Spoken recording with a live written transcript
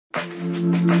Hello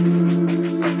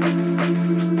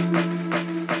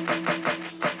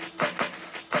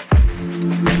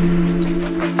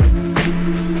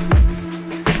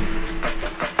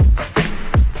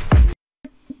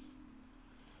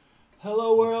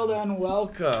world and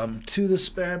welcome to the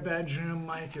spare bedroom.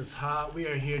 Mike is hot. We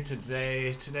are here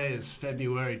today. Today is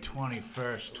February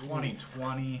 21st,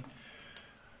 2020.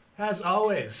 As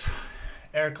always,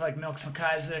 Eric like Milks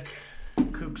McIsaac,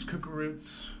 Kooks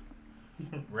Kookaroots,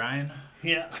 Ryan.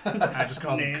 Yeah. I just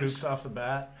called him Kooks off the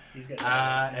bat.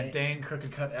 And Dane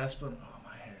Crooked Cut Esplin. Oh,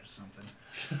 my hair is something.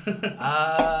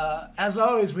 As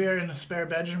always, we are in the spare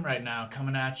bedroom right now,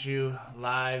 coming at you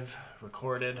live,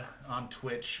 recorded on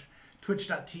Twitch.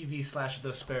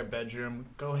 Twitch.tv/thesparebedroom.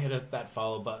 Go hit that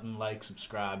follow button, like,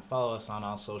 subscribe. Follow us on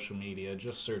all social media.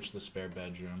 Just search The Spare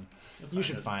Bedroom. You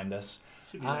should find us.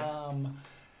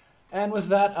 And with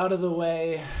that out of the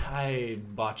way, I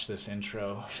botched this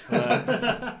intro.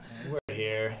 But we're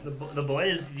here. The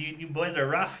boys, you boys are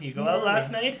rough. You go out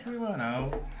last night? We went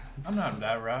out. I'm not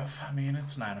that rough. I mean,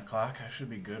 it's 9 o'clock. I should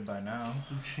be good by now.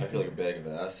 I feel like a bag of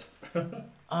ass.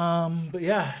 But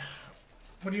yeah.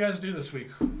 What do you guys do this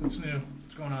week? What's new?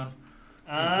 What's going on?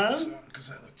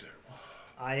 Because I look terrible.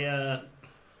 I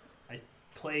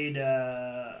played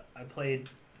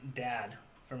dad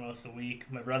for most of the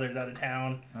week. My brother's out of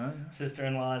town.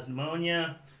 Sister-in-law has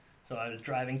pneumonia, so I was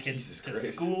driving kids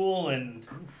to school and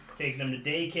taking them to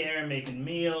daycare, making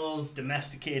meals,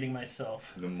 domesticating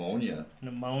myself. Pneumonia,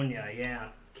 yeah.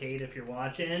 Kate, if you're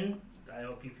watching, I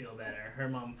hope you feel better. Her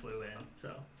mom flew in,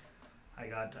 so I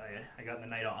got the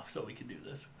night off so we could do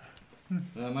this.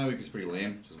 My week was pretty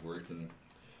lame. Just worked, and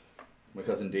my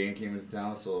cousin Dane came into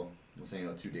town, so I was hanging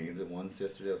out 2 Danes at once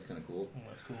yesterday. That was kind of cool. Oh,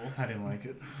 that's cool. I didn't like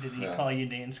it. Did he call you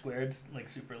Dane squared, like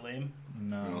super lame?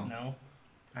 No.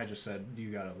 I just said,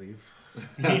 you gotta leave.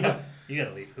 You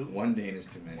gotta leave. Who? 1 Dane is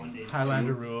too many.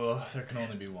 Highlander rule. There can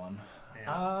only be one.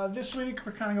 Yeah. This week,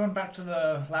 we're kind of going back to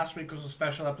last week was a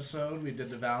special episode. We did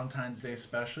the Valentine's Day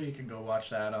special. You can go watch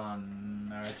that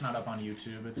it's not up on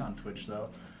YouTube. It's on Twitch, though.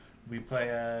 We played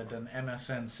an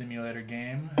MSN simulator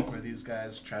game where these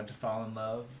guys tried to fall in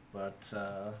love, but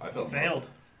I failed.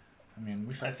 I mean,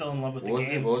 I fell in love with the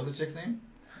game. What was the chick's name?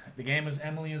 The game is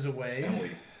Emily is Away.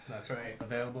 Emily. That's right.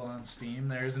 Available on Steam.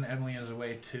 There's an Emily is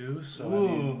Away 2, so I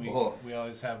mean, we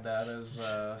always have that as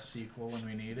a sequel when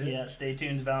we need it. Yeah, stay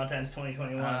tuned. Valentine's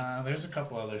 2021. There's a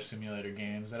couple other simulator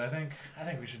games that I think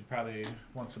we should probably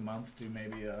once a month do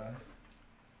maybe a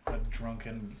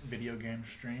drunken video game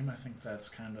stream. I think that's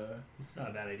kind of... It's not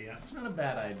a bad idea. It's not a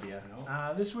bad idea. No.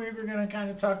 This week we're going to kind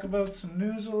of talk about some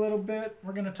news a little bit.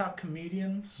 We're going to talk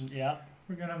comedians. Yeah.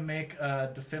 We're going to make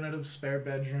a definitive spare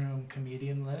bedroom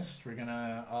comedian list. We're going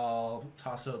to all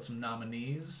toss out some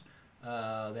nominees. They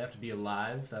have to be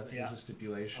alive. That is a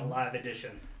stipulation. A live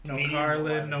edition. No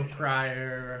Carlin, no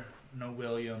Pryor, no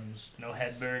Williams. No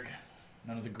Hedberg.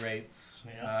 None of the greats.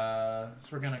 Yeah. So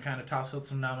we're going to kind of toss out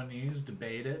some nominees,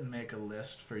 debate it, and make a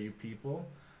list for you people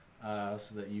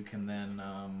so that you can then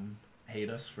hate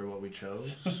us for what we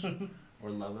chose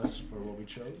or love us for what we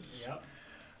chose. Yep.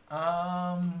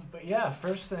 But yeah,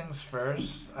 first things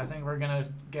first, I think we're going to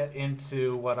get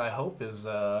into what I hope is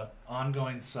an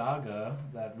ongoing saga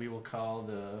that we will call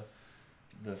the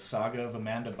saga of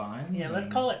Amanda Bynes. Yeah,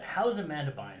 let's call it How's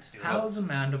Amanda Bynes doing? How's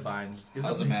Amanda Bynes?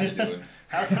 How's Amanda doing?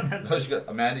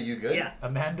 Amanda, you good? Yeah.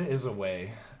 Amanda is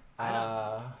away.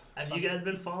 Have you guys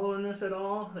been following this at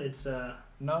all? It's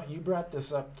No, you brought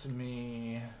this up to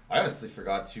me. I honestly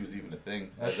forgot she was even a thing.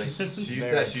 She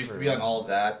used to be on All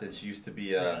That, and she used to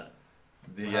be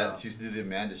she used to do the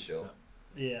Amanda Show.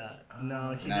 Yeah.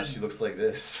 No, she looks like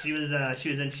this. She was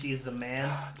in She's the Man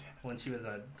when she was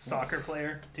a soccer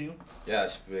player too. Yeah,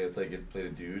 she played a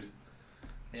dude.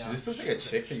 Yeah. She just looks like a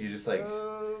chick that you just like.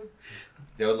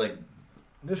 They would like.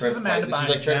 This is Amanda Bynes now. She'd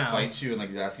like try to fight you and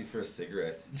like ask you for a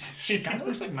cigarette. She kind of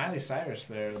looks like Miley Cyrus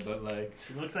there, but like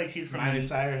she looks like she's from Miley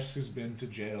Cyrus, who's been to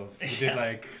jail. She did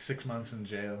like 6 months in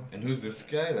jail. And who's this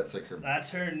guy? That's like her.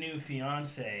 That's her new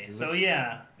fiance. It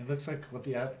looks like what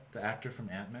the actor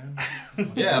from Ant-Man.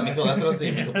 Yeah, Michael. That's what I was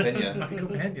thinking. Michael Pena. Michael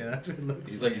Pena. That's what it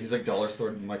looks. He's like dollar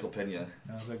store Michael Pena.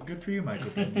 I was like, good for you, Michael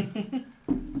Pena.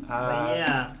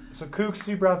 Yeah. So Kooks,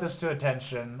 you brought this to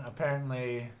attention.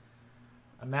 Apparently,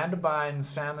 Amanda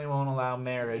Bynes' family won't allow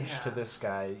marriage to this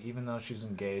guy, even though she's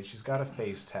engaged. She's got a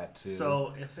face tattoo.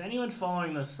 So, if anyone's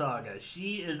following the saga,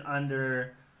 she is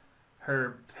under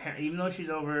her... Even though she's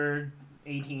over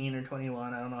 18 or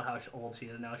 21, I don't know how old she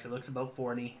is now. She looks about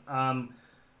 40.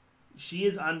 She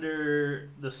is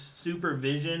under the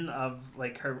supervision of,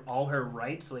 like, all her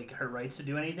rights. Like, her rights to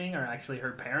do anything are actually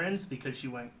her parents because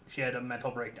she had a mental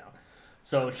breakdown.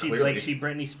 So she Clearly. she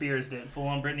Britney Spears did, full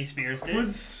on Britney Spears did.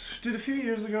 Did a few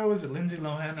years ago, was it Lindsay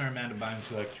Lohan or Amanda Bynes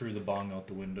who like threw the bong out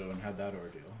the window and had that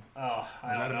ordeal? Oh, I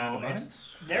Was that don't Amanda know.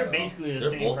 Bynes? They're basically the They're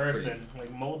same both person.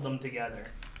 Like mold them together.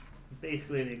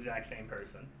 Basically the exact same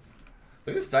person.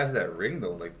 Look at the size of that ring,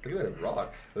 though. Like, look at that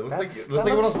rock. It looks That's- like that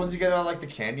one of looks- those ones you get out of like the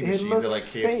candy machines at like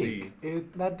KFC.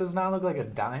 That does not look like a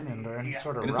diamond or any Yeah.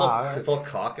 sort of And rock. it's all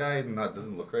cockeyed and that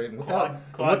doesn't look right. And what the Claw- hell?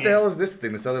 claw What the game. hell is this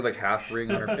thing? This other like half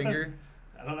ring on her finger.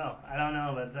 I don't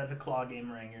know, but that's a claw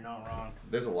game ring. You're not wrong.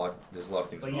 There's a lot of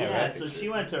things. But wrong yeah, with that so picture. she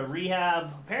went to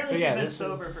rehab. Apparently, So, yeah, she's been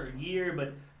this sober is- for a year,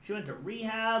 but she went to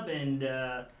rehab and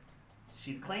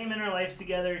she's claiming her life's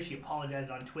together. She apologized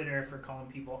on Twitter for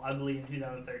calling people ugly in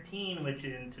 2013, which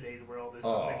in today's world is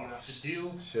something you have to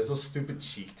do. She has those stupid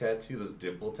cheek tattoos, those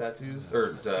dimple tattoos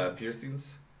or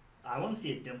piercings. I want to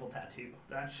see a dimple tattoo.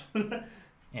 That's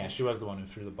Yeah, she was the one who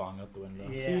threw the bong out the window.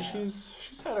 Yeah. See,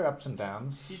 she's had her ups and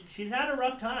downs. she's had a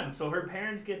rough time. So her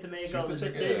parents get to make She all was the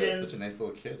such decisions. a nice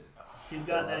little kid. She's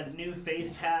got that new face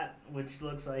tat, which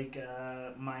looks like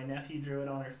my nephew drew it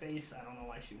on her face. I don't know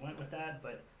why she went with that,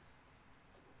 but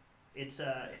it's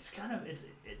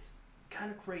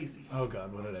kind of crazy. Oh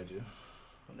God, what did I do?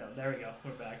 No, there we go.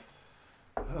 We're back.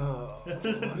 Oh,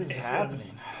 what is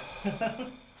happening?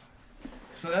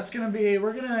 So that's gonna be.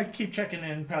 We're gonna keep checking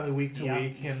in probably week to Yeah,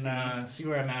 week and see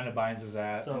where Amanda Bynes is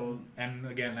at. So- and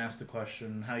again, ask the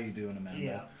question: How you doing, Amanda?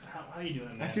 Yeah. How you doing,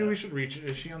 Amanda? I feel we should reach.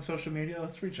 Is she on social media?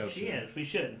 Let's reach out She to her. is. We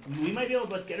should. We might be able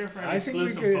to get her for an I think we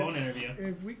exclusive could- phone interview.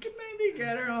 If we could maybe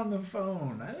get her on the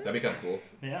phone, That'd be kind of cool.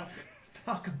 Yeah.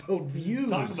 talk about views.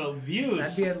 Talk about views.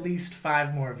 That'd be at least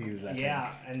 5 more views. I Yeah,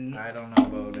 think. and I don't know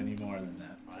about any more than that.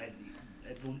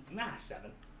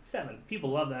 seven. 7. People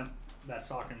love that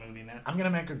soccer movie, man. I'm gonna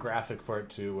make a graphic for it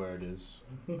too, where it is.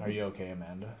 Are you okay,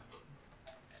 Amanda?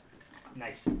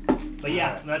 Nice. But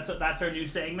yeah, that's our new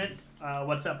segment.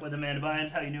 What's up with Amanda Bynes?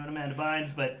 How you doing, Amanda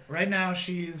Bynes? But Right now,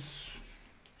 she's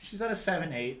at a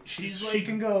 7-8. She like-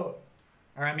 can go,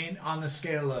 or I mean, on the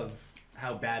scale of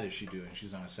how bad is she doing?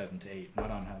 She's on a 7 to 8, not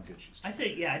on how good she's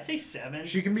doing. I'd say 7.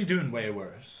 She can be doing way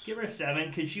worse. Give her a 7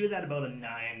 because she was at about a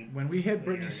 9. When we hit a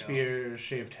year Britney ago. Spears'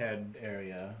 shaved head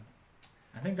area,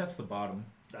 I think that's the bottom.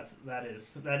 That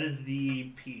is the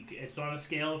peak. It's on a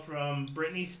scale from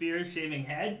Britney Spears shaving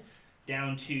head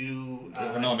down to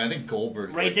No, man, I think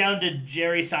Goldberg's right like, down to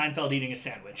Jerry Seinfeld eating a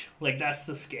sandwich. Like that's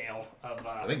the scale of.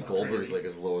 I think of Goldberg's crazy. like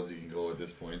as low as you can go at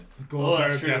this point. Goldberg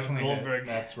that's true. definitely hit. Goldberg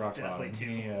That's rock definitely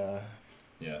bottom. too.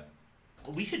 Yeah.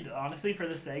 We should honestly for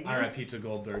the segment. R.I.P. to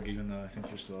Goldberg, even though I think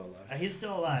you're still alive. He's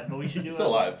still alive, but we should do. Still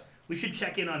alive. We should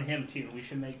check in on him too. We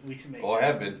should make. Oh, I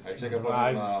have been. I check up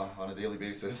on him I've- on a daily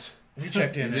basis. We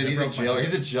checked in. He's and it in broke my jail. heart.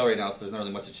 He's in jail right now, so there's not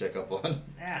really much to check up on.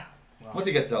 Yeah. Well, Once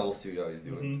he gets out, we'll see how he's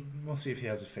doing. mhm. We'll see if he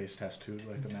has a face tattoo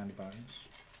like Amanda Bynes.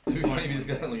 It'd be funny if you just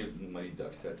got like your Mighty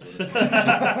Ducks tattoo.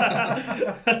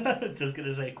 Just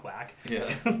gonna say quack.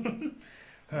 Yeah. All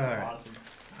right. Awesome.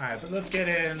 All right, but let's get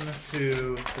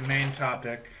into the main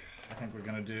topic. I think we're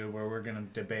gonna do where we're gonna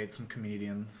debate some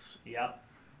comedians. Yep.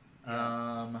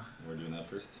 We're doing that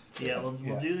first. Yeah, we'll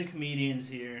Yeah. do the comedians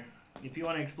here. If you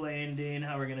want to explain, Dane,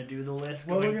 how we're going to do the list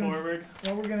Well, going we're gonna- forward.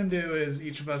 What we're gonna do is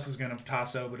each of us is gonna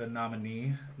toss out with a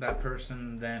nominee. That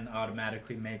person then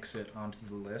automatically makes it onto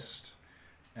the list,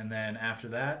 and then after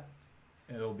that,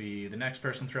 it'll be the next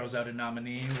person throws out a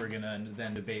nominee. We're gonna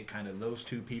then debate kind of those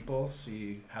two people,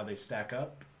 see how they stack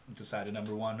up, decide a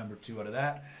number 1, number 2 out of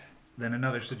that. Then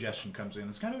another suggestion comes in.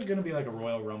 It's kind of gonna be like a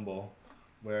Royal Rumble,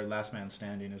 where last man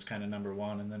standing is kind of number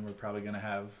 1, and then we're probably gonna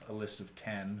have a list of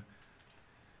 10.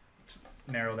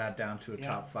 Narrow that down to a Yeah.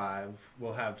 top 5.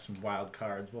 We'll have some wild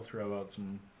cards. We'll throw out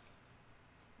some.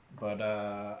 But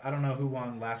I don't know who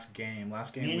won last game.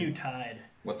 Last game. Me and we, you tied.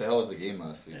 What the hell was the game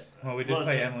last week? well, we did Well,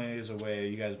 play yeah. Emily's away.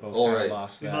 You guys both Oh, kinda right.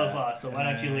 lost We that. both lost, so why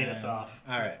don't you lead us And- off?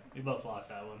 All right. We both lost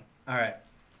that one. All right.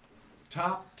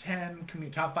 Top 10,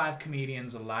 top 5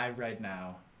 comedians alive right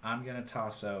now. I'm gonna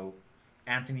toss out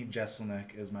Anthony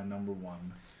Jeselnik as my number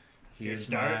 1. Your He's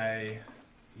start?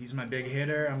 he's my big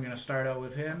hitter. I'm gonna start out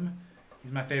with him.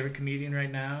 He's my favorite comedian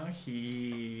right now.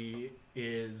 He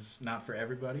is not for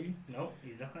everybody. Nope,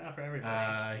 he's definitely not for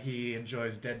everybody. He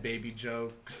enjoys dead baby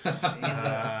jokes.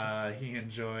 He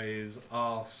enjoys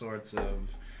all sorts of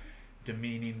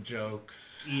demeaning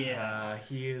jokes. Yeah.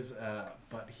 He is,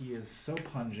 but he is so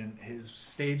pungent. His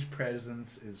stage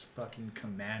presence is fucking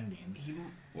commanding.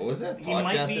 What was that He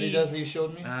might podcast that he be- does that you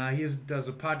showed me? Does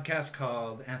a podcast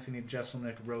called Anthony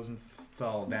Jeselnik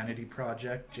Rosenthal Vanity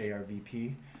Project,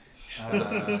 JRVP. That's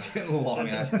a fucking long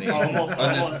ass name. Almost-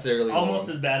 Unnecessarily Almost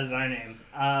long. as bad as our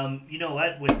name. You know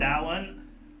what? With that one,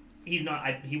 he's not.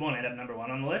 He won't end up number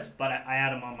 1 on the list, but I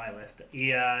add him on my list.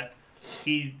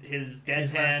 his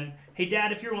deadpan. Hey,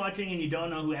 Dad, if you're watching and you don't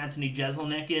know who Anthony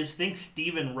Jeselnik is, think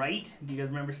Stephen Wright. Do you guys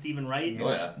remember Stephen Wright? Oh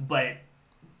yeah. But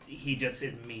he just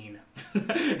is mean.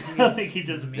 He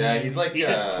just mean. Yeah, he's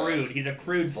just crude. He's a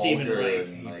crude Stephen Wright.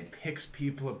 And, like, picks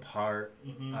people apart.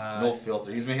 No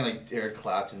filter. He's making like Eric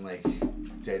Clapton like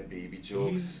dead baby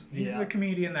jokes. He's a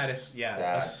comedian that if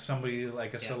somebody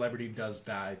like a Yeah. celebrity does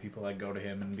die, people like go to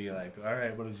him and be like, all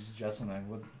right, what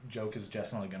joke is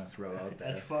Jesselnik gonna throw out there?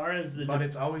 As far as But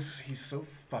it's always, he's so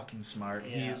fucking smart.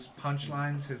 Yeah. His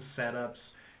punchlines, his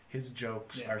setups, his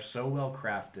jokes are so well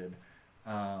crafted.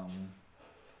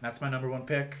 That's my number one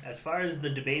pick. As far as the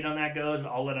debate on that goes,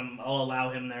 I'll allow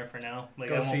him there for now. Like,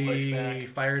 Go I won't push see back.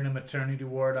 Fired in a Maternity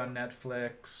Ward on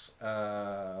Netflix.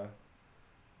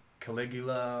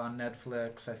 Caligula on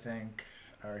Netflix, I think,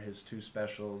 are his two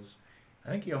specials. I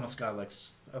think he almost got like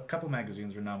a couple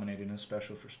magazines were nominated in his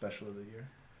special for Special of the Year.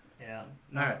 Yeah.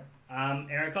 All right.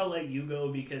 Eric, I'll let you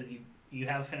go because you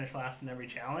have finished last in every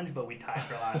challenge, but we tied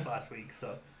for last week,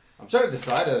 so. I'm trying to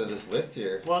decide out of this list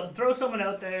here. Well, throw someone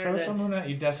out there. Throw someone that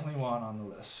you definitely want on the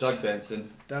list. Doug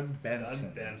Benson. Doug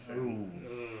Benson.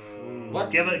 Ooh. What?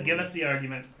 Give us the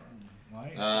argument.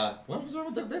 What was wrong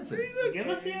with Doug Benson? Give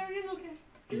us the argument, okay.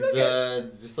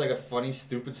 He's just like a funny,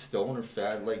 stupid stoner,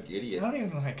 fat like idiot. I don't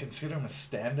even consider him a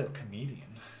stand-up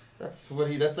comedian. That's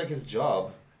like his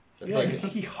job.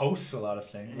 That's He hosts a lot of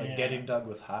things, like Getting Doug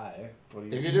with High.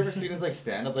 Have you ever seen his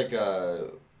stand-up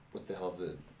what the hell's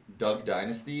it? Doug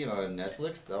Dynasty on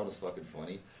Netflix? That one was fucking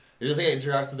funny. He just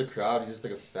interacts with the crowd. He's just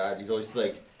like a fat. He's always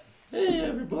like, hey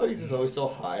everybody. He's just always so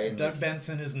high. And Doug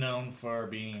Benson is known for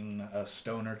being a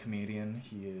stoner comedian.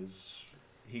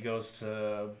 He goes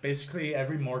to basically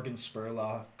every Morgan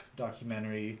Spurlock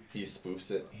documentary. He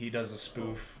spoofs it. He does a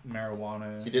spoof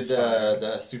marijuana. He did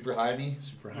the Super High Me.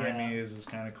 Super High Me is his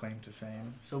kind of claim to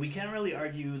fame. So we can't really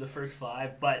argue the first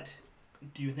five, but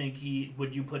do you think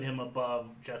would you put him above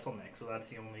Jeselnik? So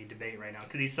that's the only debate right now.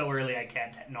 Because he's so early, I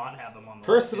can't not have him on the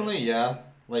Personally, list. yeah.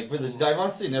 Like, but I've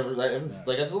honestly never,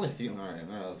 I've only seen, alright,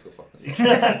 let's go fuck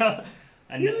myself.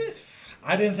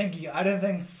 I didn't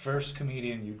think first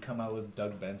comedian you'd come out with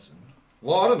Doug Benson.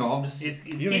 Well, I don't know, I'm just... He's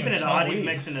keeping it odd, he's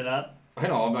mixing it up. I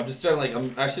know, I'm just trying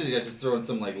I'm just throwing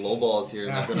some low balls here.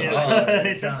 And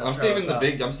I'm saving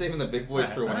the big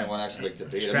boys for when I want to actually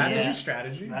debate.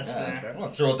 Strategy. That's fair. I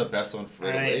want to throw out the best one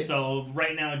right away. Alright, so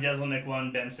right now Jeselnik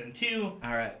 1, Benson 2.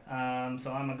 Alright.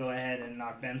 So I'm going to go ahead and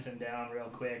knock Benson down real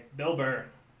quick. Bill Burr.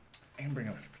 I can bring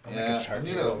up a chart. I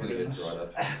knew that was going to get brought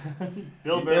up.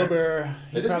 Bill Burr.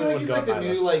 I just feel like he's like the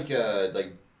new like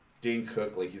Dane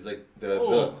Cook. Like he's like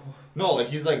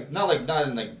he's like not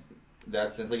in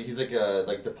that sense. Like he's like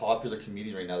the popular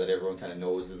comedian right now that everyone kind of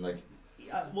knows and like.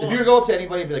 If you were to go up to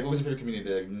anybody and be like, "What was your favorite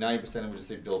comedian?" Like 90% of them would just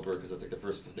say Bill Burr because that's like the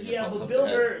first thing. Yeah, but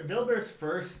Bill Burr's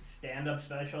first stand-up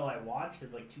special I watched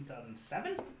is like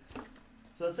 2007,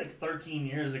 so that's like 13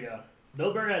 years ago.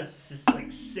 Bill Burr has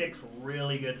like 6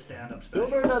 really good stand-up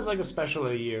specials. Bill Burr does like a special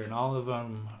a year, and all of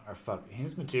them are fucking.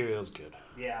 His material's good.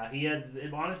 Yeah, he had.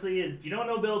 Honestly, if you don't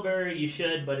know Bill Burr, you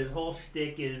should. But his whole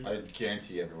shtick is. I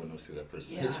guarantee everyone knows who that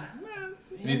person is.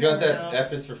 And he's got that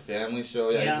F is for Family show.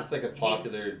 Yeah, he's just like a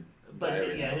popular. But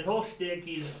his whole shtick,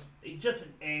 he's just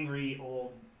an angry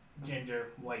old ginger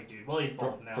white dude. Well, he's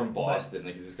old now. From Boston,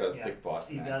 like he's just got a thick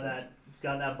Boston accent. He's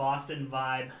got that Boston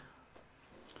vibe.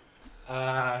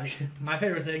 My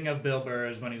favorite thing of Bill Burr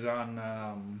is when he's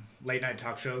on late night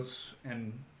talk shows,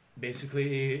 and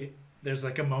basically there's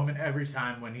like a moment every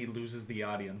time when he loses the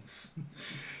audience.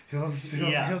 he'll just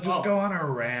go on a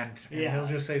rant, and he'll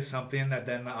just say something that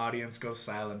then the audience goes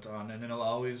silent on, and it'll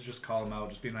always just call him out,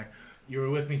 just being like, "You were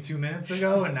with me 2 minutes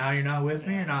ago, and now you're not with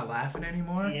me. You're not laughing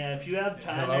anymore." Yeah, if you have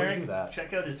time, Eric,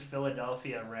 check out his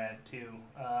Philadelphia rant too.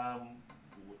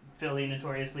 Philly,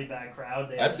 notoriously bad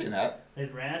crowd. I've seen that. His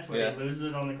rant where he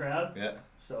loses on the crowd. Yeah.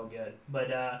 So good. But,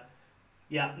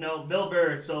 Bill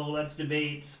Burr, so let's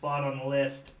debate spot on the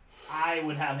list. I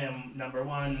would have him number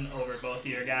 1 over both of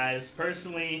your guys.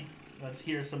 Personally, let's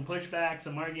hear some pushback,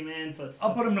 some arguments.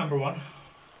 I'll put him number 1.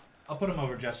 I'll put him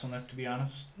over Jeselnik, to be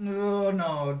honest.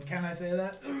 No, can I say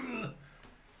that?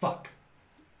 Fuck.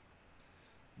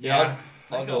 Yeah,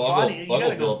 I'll go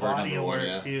Bill Burr number 1,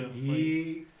 yeah.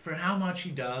 Too. For how much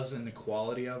he does and the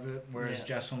quality of it, whereas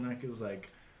Jeselnik is like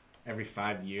every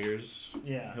 5 years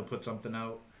he'll put something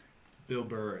out. Bill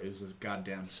Burr is a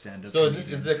goddamn stand-up. So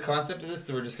is the concept of this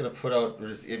that we're just gonna put out?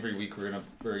 Every week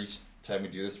or each time we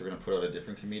do this, we're gonna put out a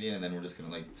different comedian, and then we're just gonna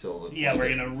we're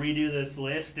gonna redo this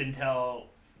list until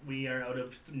we are out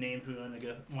of names we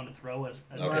want to throw as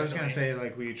I was gonna say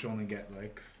we each only get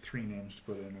 3 names to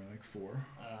put in, or 4.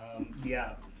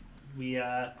 We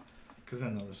because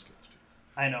then the list gets too.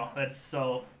 I know. That's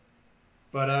so...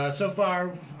 But so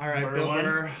far, all right, Burr Bill won.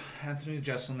 Burr, Anthony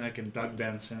Jeselnik, and Doug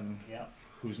Benson, Yeah.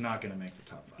 who's not going to make the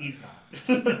top 5. He's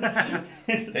not.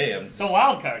 Hey, I'm It's a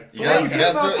wild card. You gotta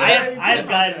throw- I have Yeah.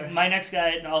 guys. My next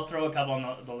guy, I'll throw a couple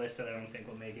on the list that I don't think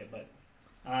will make it, but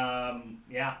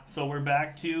yeah. So we're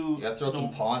back to. You gotta throw out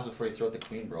some pawns before you throw out the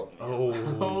queen, bro.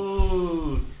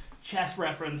 Oh, chess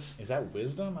reference. Is that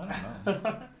wisdom? I don't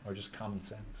know. Or just common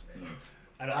sense.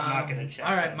 I'm not gonna chess.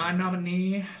 All right, my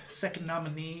nominee, second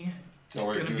nominee. No,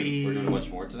 we're gonna doing be- we're doing much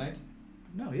more tonight.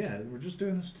 No, yeah, we're just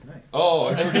doing this tonight. Oh,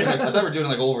 I thought we were doing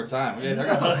like overtime. Yeah, I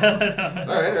got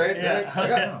you. All right. Yeah. I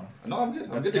got. No, I'm good.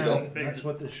 I'm good to go. That's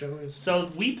what this show is. So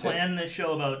we planned this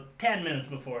show about 10 minutes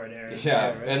before it airs.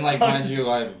 Yeah, right. and like mind you,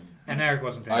 And Eric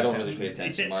wasn't paying I don't attention. really pay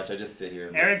attention much. I just sit here.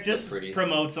 And Eric look just pretty.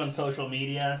 promotes on social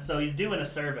media, so he's doing a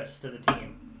service to the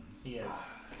team. He is.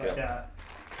 But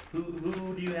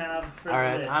who do you have for All the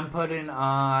right, list? I'm putting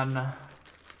on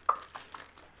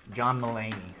John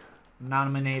Mulaney.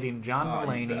 Nominating John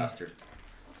Oh, you Mulaney. bastard.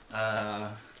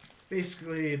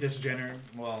 Basically,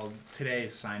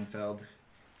 today's Seinfeld.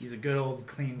 He's a good old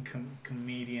clean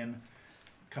comedian,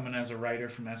 coming as a writer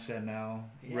from SNL.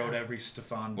 Yeah. Wrote every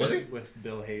Stefan Was bit he? with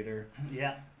Bill Hader.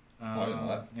 Yeah. I didn't know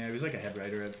that. Yeah, he was like a head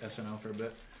writer at SNL for a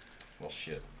bit. Well,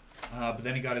 shit. But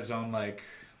then he got his own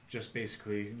just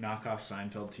basically knockoff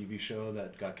Seinfeld TV show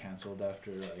that got canceled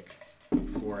after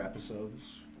 4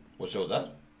 episodes. What show is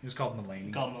that? It was called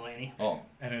Mulaney. Called Mulaney. Oh,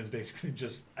 And it was basically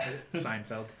just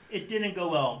Seinfeld. It didn't go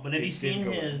well, but have It you seen didn't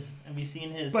go well. his? Have you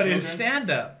seen his? But his children's-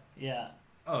 stand-up. Yeah.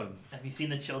 Oh, Have you seen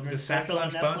the the children's Sack special on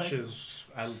Lunch Netflix? Bunch is.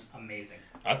 Amazing.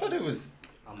 I thought it was.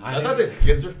 I I thought the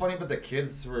skits were funny, but the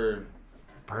kids were.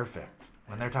 Perfect.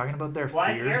 When they're talking about their Well,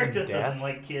 fears Eric and just death. doesn't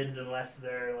like kids unless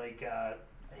they're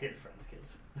his friends'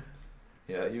 kids.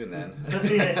 Yeah, even then. Yeah,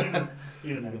 even then.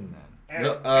 Even then.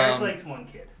 Eric, No, Eric likes one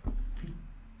kid.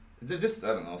 They're just, I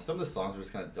don't know. Some of the songs were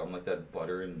just kind of dumb, like that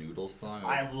Butter and Noodles song.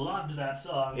 I loved that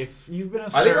song. If you've been a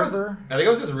I think server, I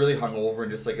was just really hungover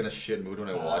and just in a shit mood when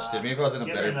I watched it. Maybe if I was in a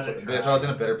give better, it another try. if I was in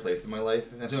a better place in my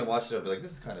life, and when I watched it, I'd be like,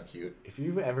 this is kind of cute. if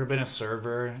you've ever been a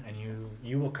server and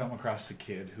you will come across a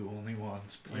kid who only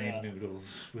wants plain Yeah.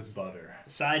 noodles with butter.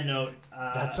 Side note.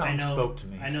 That song spoke to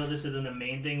me. I know this isn't a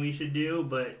main thing we should do,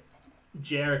 but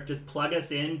Jarek, just plug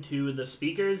us into the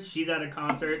speakers. She's at a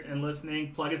concert and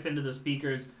listening. Plug us into the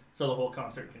speakers so the whole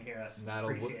concert can hear us.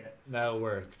 Appreciate it. That'll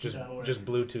work. Just That'll work. just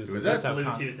Bluetooth. Who's That's that?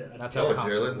 how Bluetooth it. that's Oh, how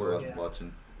concert Gerald's works. Yeah.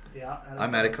 watching. Yeah.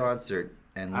 I'm at a concert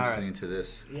and All listening to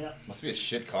this. Yeah. Must be a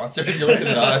shit concert if you're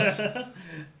listening to us.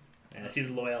 Yeah, she's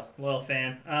a loyal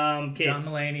fan. Okay. John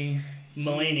Mulaney.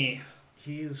 Mulaney.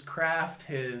 He's craft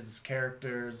his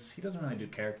characters. He doesn't really do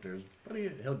characters, but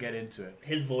he'll get into it.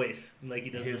 His voice, like he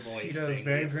does the voice. He does thing,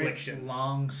 very the great affliction.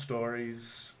 long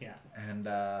stories. Yeah. And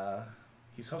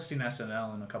he's hosting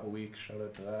SNL in a couple weeks. Shout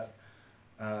out to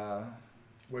that.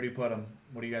 Where do you put him?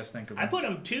 What do you guys think of him? I put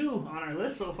him 2 on our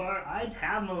list so far. I'd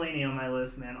have Mulaney on my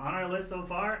list, man. On our list so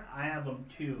far, I have him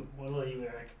 2. What about you,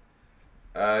 Eric?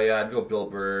 Yeah, I'd go Bill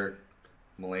Burr,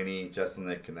 Mulaney,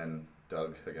 Jeselnik, and then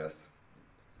Doug, I guess.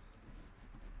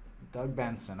 Doug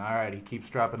Benson. All right, he keeps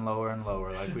dropping lower and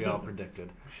lower, like we all predicted.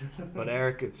 But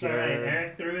Eric, it's Sorry, your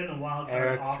Eric threw in a wild card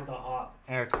Eric off the hop.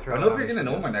 Eric. I don't know if you're gonna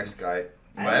know my next guy.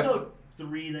 I have about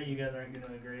 3 that you guys aren't going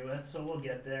to agree with, so we'll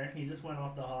get there. He just went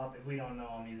off the hop. If we don't know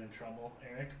him, he's in trouble,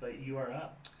 Eric. But you are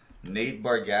up. Nate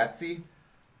Bargatze.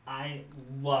 I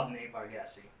love Nate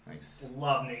Bargatze. Nice.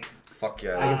 Love Nate. Fuck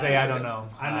yeah. I can say I don't know.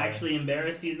 I'm actually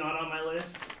embarrassed he's not on my list.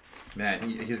 Man,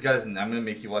 he's got his. I'm gonna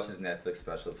make you watch his Netflix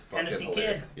special. It's fucking Tennessee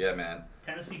hilarious. Kid. Yeah, man.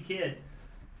 Tennessee Kid.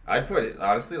 I'd put it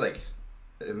honestly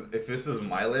if this was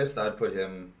my list, I'd put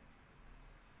him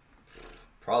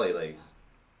probably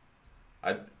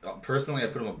I'd put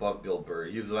him above Bill Burr.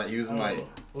 He was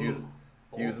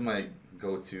my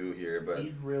go-to here, but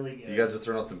He's really good. you guys are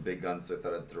throwing out some big guns, so I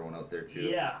thought I'd throw one out there too.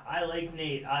 Yeah, I like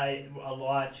Nate. A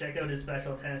lot. Check out his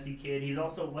special, Tennessee Kid. He's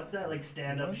also, what's that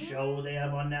stand-up show they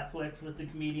have on Netflix with the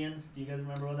comedians? Do you guys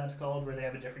remember what that's called? Where they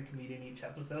have a different comedian each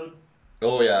episode.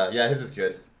 Oh yeah, his is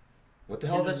good. What the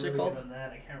hell is His that shit really called? good on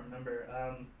that. I can't remember.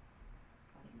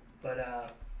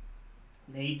 But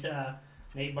Nate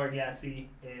Bargatze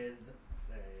is.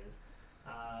 There he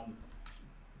is.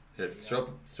 Here,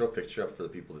 throw a picture up for the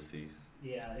people to see.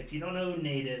 Yeah, if you don't know who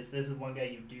Nate is, this is one guy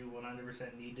you do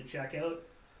 100% need to check out.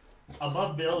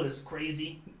 Above Bill is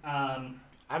crazy.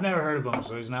 I've never heard of him,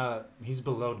 so he's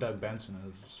below Doug Benson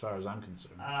as far as I'm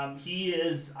concerned. He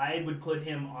is. I would put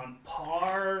him on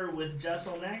par with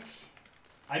Jeselnik.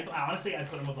 I'd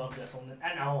put him above Jeselnik.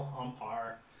 No, on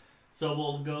par. So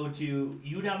we'll go to.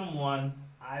 You'd have him 1.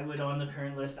 I would on the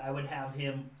current list. I would have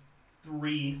him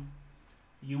 3.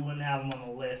 you wouldn't have him on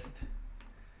the list.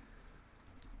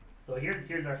 So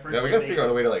here's our first. Yeah, we gotta figure out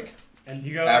a way to like and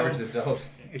average this out.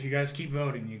 If you guys keep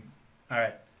voting, you. All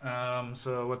right.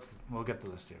 So we'll get the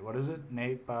list here. What is it?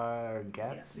 Nate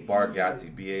Bargatze.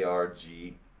 Bargatze,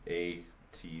 Bargatze.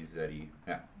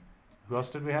 Yeah. Who else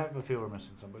did we have? I feel we're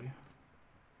missing somebody.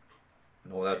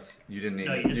 No, that's you didn't name.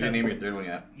 No, you didn't name your third one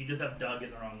yet. You just have Doug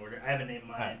in the wrong order. I haven't named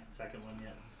my second one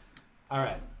yet. All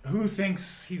right. Who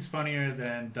thinks he's funnier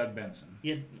than Doug Benson?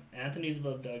 Yeah, Anthony's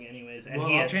above Doug anyways. And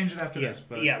Well, I'll change it after this.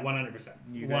 But yeah, 100%.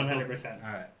 you guys 100%.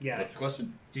 All right. Yeah. What's the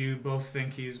question? Do you both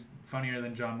think he's funnier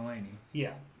than John Mulaney?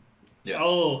 Yeah. Yeah.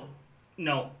 Oh,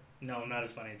 no, not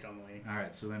as funny as John Mulaney. All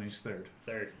right. So then he's third.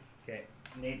 Third. Okay.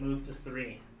 Nate moved to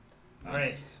 3. Nice. All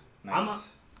right. Nice.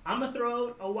 I'm gonna throw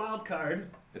out a wild card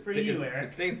for you, Eric.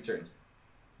 It's Dane's turn.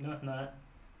 No, not.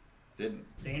 Didn't.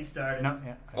 Dane started. No.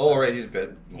 Yeah. Oh, right. He's a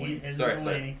bit. His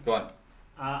Sorry. Go on.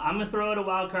 I'm gonna throw out a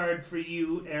wild card for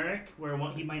you, Eric, where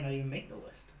he might not even make the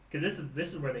list. Because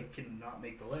this is where they cannot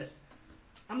make the list.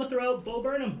 I'm gonna throw out Bo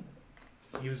Burnham.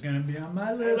 He was gonna be on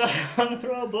my list. I'm gonna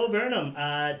throw out Bo Burnham.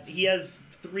 He has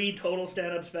 3 total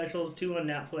stand-up specials, 2 on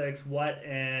Netflix. What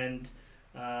and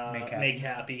Make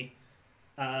Happy.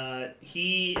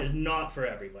 He is not for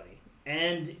everybody.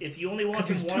 And if you only watch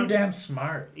him once, he's too damn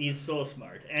smart. He's so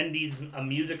smart, and he's a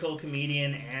musical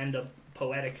comedian and a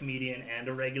poetic comedian and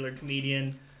a regular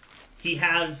comedian. He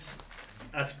has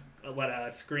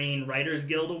a Screen Writers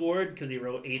Guild Award because he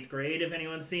wrote 8th Grade. If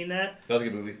anyone's seen that, that was a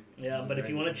good movie. Yeah, but if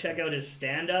you want to check out his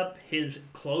stand-up, his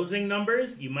closing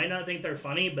numbers, you might not think they're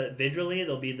funny, but visually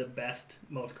they'll be the best,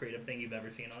 most creative thing you've ever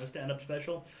seen on a stand-up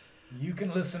special. You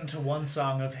can listen to one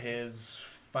song of his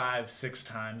 5-6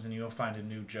 times, and you'll find a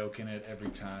new joke in it every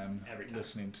time.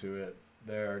 Listening to it,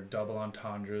 there are double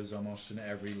entendres almost in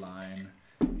every line.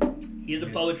 He has a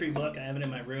poetry book. I have it in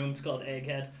my room. It's called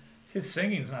Egghead. His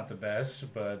singing's not the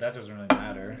best, but that doesn't really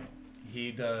matter.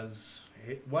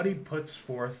 What he puts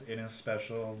forth in his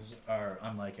specials are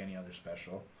unlike any other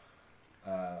special.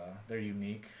 They're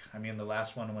unique. I mean, the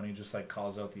last one when he just like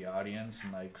calls out the audience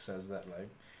and like says that like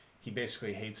he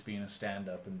basically hates being a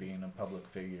stand-up and being a public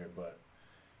figure, but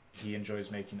he enjoys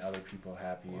making other people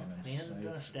happy. And he hasn't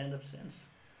done a stand-up since.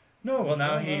 No, well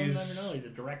now he's a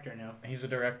director now. He's a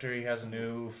director. He has a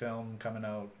new film coming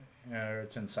out.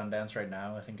 It's in Sundance right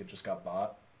now. I think it just got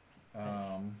bought.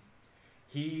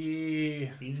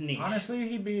 He's niche. Honestly,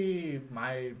 he'd be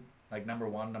my like number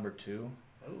 1, number 2.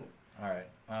 Oh. All right.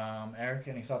 Eric,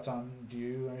 any thoughts on? Are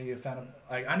you a fan of?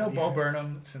 Like, I know Bo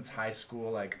Burnham since high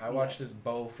school. Like, I watched his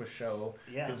Bo for show.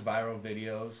 Yeah. His viral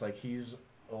videos. Like, he's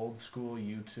old school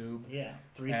YouTube. Yeah.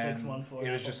 3614.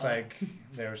 It was just like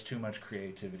there was too much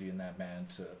creativity in that man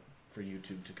for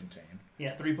YouTube to contain.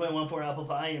 Yeah. 3.14 apple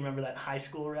pie. You remember that high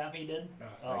school rap he did?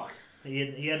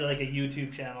 He had like a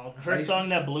YouTube channel. The first song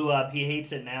that blew up. He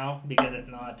hates it now because it's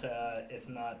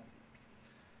not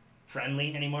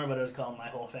friendly anymore, but it was called My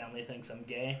Whole Family Thinks I'm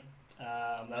Gay.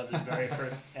 That was his very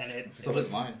first, and so does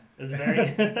mine. It was very,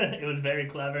 it was very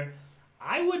clever.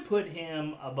 I would put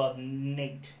him above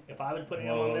Nate if I was putting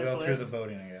him on this list. Here's the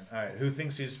voting again. All right, who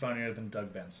thinks he's funnier than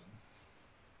Doug Benson?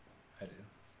 I do.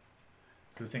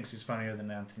 Who thinks he's funnier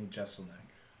than Anthony Jeselnik?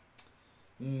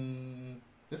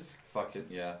 This fucking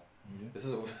yeah. This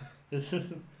is.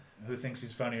 Who thinks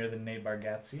he's funnier than Nate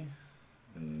Bargatze?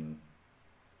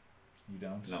 You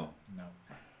don't? No.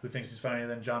 Who thinks he's funnier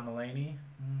than John Mulaney?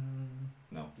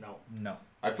 No.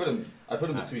 I put him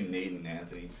between Nate and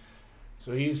Anthony.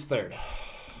 So he's third.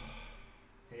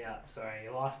 Yeah, sorry,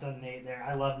 you lost on Nate there.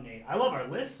 I love Nate. I love our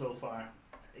list so far.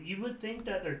 You would think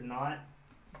that there's not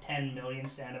 10 million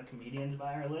stand-up comedians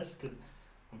by our list, because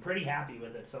I'm pretty happy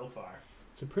with it so far.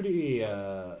 It's a pretty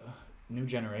new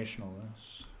generational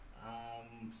list.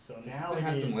 It's a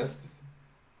handsome list.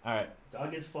 All right.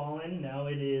 Doug has fallen. Now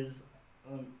it is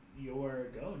your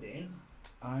go, Dane.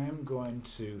 I am going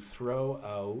to throw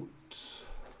out.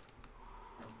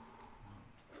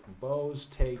 Bo's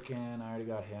taken. I already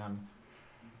got him.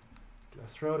 Do I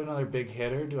throw out another big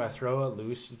hitter? Do I throw out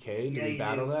Louis C.K.? Do we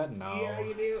battle that? No. Yeah,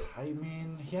 you do. I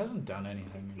mean, he hasn't done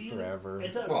anything in forever.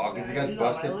 Well, because he got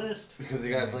busted. Because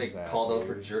he got called out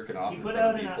for jerking off in front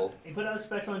of people. He put out a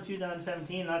special in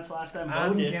 2017. That's the last time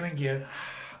Bo did.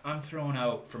 I'm throwing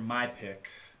out for my pick,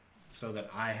 so that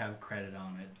I have credit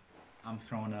on it. I'm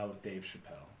throwing out Dave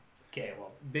Chappelle. Okay,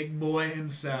 well, big boy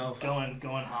himself. Going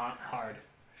hard.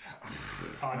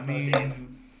 I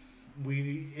mean,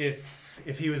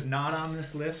 if he was not on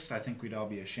this list, I think we'd all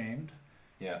be ashamed.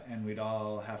 Yeah. And we'd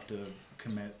all have to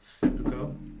commit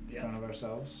seppuku in front of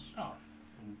ourselves.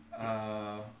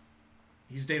 Oh.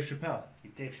 He's Dave Chappelle.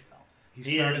 He's Dave Chappelle.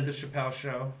 He started the Chappelle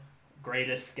Show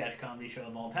greatest sketch comedy show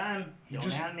of all time.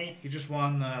 Don't at me. He just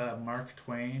won the Mark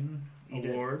Twain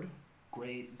Award.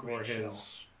 Great for show.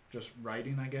 His just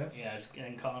writing, I guess. Yeah, it's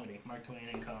in comedy. Mark Twain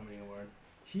and Comedy Award.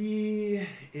 He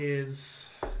is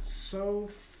so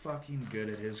fucking good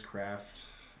at his craft,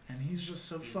 and he's just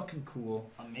so fucking cool.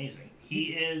 Amazing. He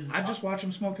is. I'd just watch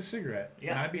him smoke a cigarette,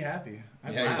 and I'd be happy.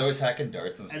 He's always hacking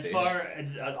darts on stage. As far as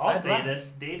I'll say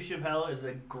this, Dave Chappelle is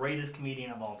the greatest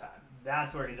comedian of all time.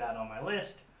 That's where he's at on my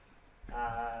list.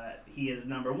 He is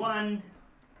number 1.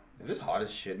 Is it hot as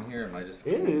shit in here? Am I just?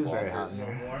 It is very hot in So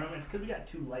here. warm. It's because we got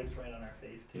 2 lights right on our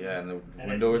face too. Yeah, and the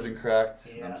window isn't cracked.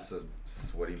 Yeah. I'm just a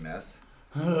sweaty mess.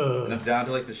 And I'm down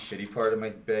to like the shitty part of my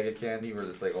bag of candy, where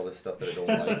it's like all this stuff that I don't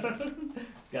like.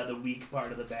 Got the weak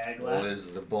part of the bag Well, left. there's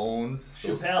the bones.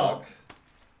 Those Chappelle. suck.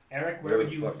 Eric, Where where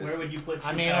the would fuck is you put Chappelle?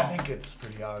 I mean, I think it's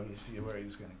pretty obvious where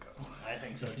he's gonna go. I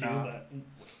think so If too. not-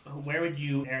 But where would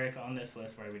you, Eric, on this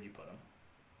list? Where would you put him?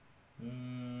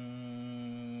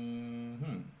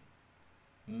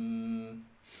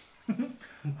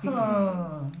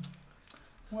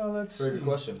 Well, that's Very good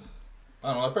question. I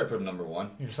don't know. I'd probably put him number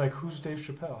 1. You're just like, who's Dave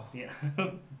Chappelle? Yeah,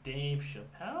 Dave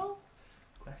Chappelle?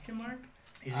 Question mark.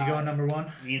 Is he going number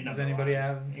 1? He's Does number anybody 1.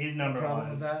 have He's a number problem 1.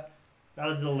 with that? That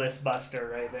was the list buster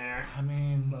right there. I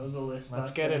mean, That was the list let's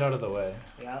buster. get it out of the way.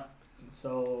 Yeah.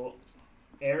 So,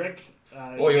 Eric.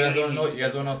 Oh, you guys want to know? You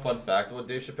guys want to know a fun fact about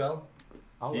Dave Chappelle?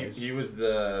 Always. He was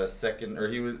the second, or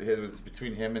it was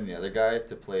between him and the other guy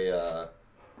to play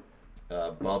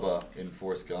Bubba in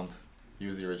Forrest Gump. He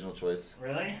was the original choice.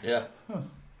 Really? Yeah.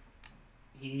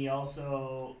 He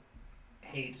also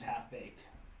hates Half Baked.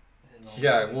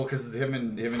 Yeah, well, because him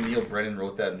and Neil Brennan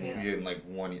wrote that movie Yeah. in like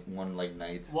one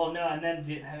night. Well, no, and then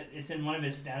it's in one of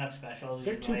his stand-up specials. Is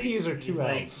there He's 2 like- P's or he's 2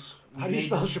 like, L's? we How do you made-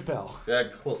 spell Chappelle? Yeah,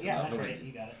 close Yeah, enough. that's Nobody- right.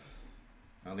 You got it.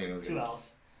 I don't think anyone's 2 gonna. L's.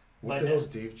 What But, the hell's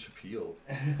Dave Chappelle?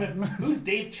 Who's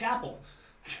Dave Chappell?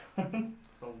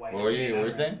 What were you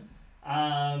saying?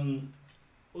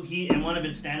 He in one of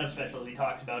his stand-up specials he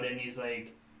talks about it, and he's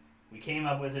like, we came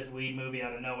up with this weed movie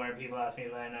out of nowhere. People asked me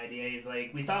about an idea. He's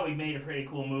like, we thought we made a pretty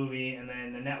cool movie, and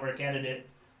then the network edited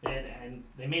it, and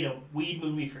they made a weed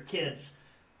movie for kids,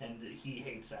 and he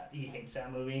hates that. He hates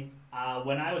that movie.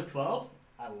 When I was 12,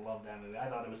 I loved that movie. I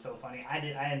thought it was so funny. I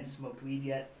hadn't smoked weed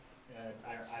yet.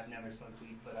 I've never smoked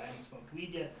weed, but I hadn't smoked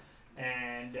weed yet,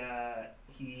 and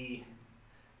he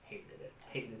hated it.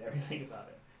 Hated everything about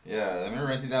it. Yeah, I remember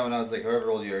renting that when I was like however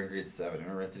old you are in grade 7. I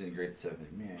remember renting it in grade 7.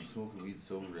 Like, man, smoking weed's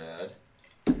so rad.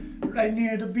 Right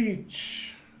near the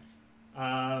beach.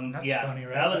 That's yeah, funny,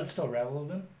 right? that was That's still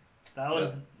relevant.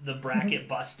 the bracket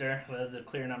buster with the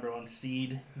clear number 1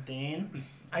 seed, Dane.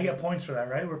 I get points for that,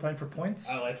 right? We're playing for points?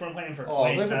 Oh, if we're playing for Oh,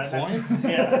 points. we're playing for points?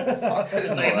 Yeah. Fuck, I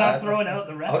didn't know I'm not that. throwing out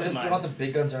the rest I'll of just mine. throw out the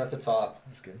big guns right off the top.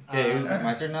 That's good. Okay, who's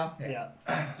my turn now? Yeah.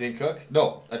 Dane Cook?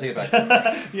 No, I take it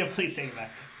back. Yeah, please take it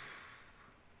back.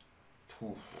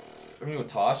 I'm gonna go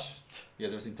Tosh. You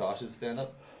guys ever seen Tosh's stand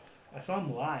up? I saw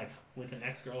him live with an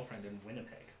ex-girlfriend in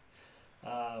Winnipeg.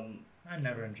 I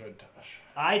never enjoyed Tosh.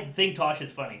 I think Tosh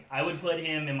is funny. I would put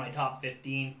him in my top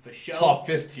 15 for show. Top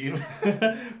 15.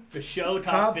 For show,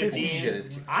 Top top 15. Shit, it's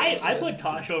cute. I put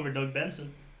Tosh over Doug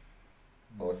Benson.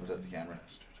 Oh, I flipped up the camera.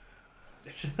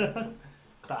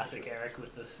 Classic Eric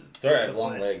with this. Sorry, I have the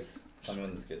long foot. legs. Tell me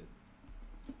when this is good.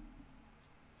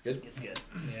 It's good? It's good.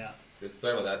 Yeah. It's good.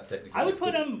 Sorry about that, technically.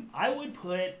 I would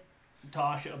put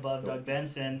Tosh above Doug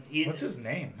Benson. What's his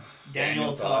name?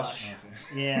 Daniel Tosh.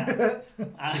 Okay. Yeah.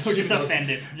 I was just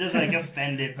offended. Just like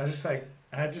offended.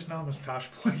 I just know him as Tosh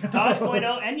Point. Tosh Point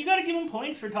oh, and you gotta give him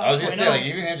points for Tosh. I was gonna say, like,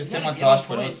 even just him on Tosh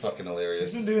Point was fucking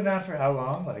hilarious. He's been doing that for how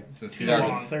long? Like Since too 2000,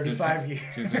 long. 35 years.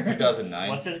 Since 2009.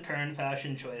 What's his current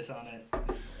fashion choice on it?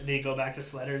 Did he go back to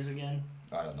sweaters again?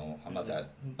 I don't know. I'm not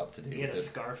that up to date He had a with it.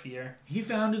 scarf year. He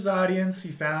found his audience.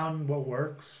 He found what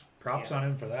works. Props Yeah. on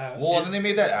him for that. Well, and then they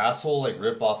made that asshole like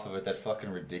rip off of it, that fucking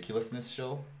ridiculousness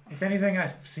show. If anything,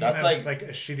 I've seen That's as like a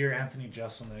shittier Anthony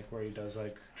Jeselnik, where he does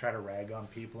like try to rag on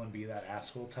people and be that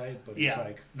asshole type, but he's Yeah.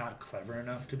 like not clever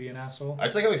enough to be an asshole. I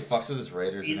just like how he fucks with his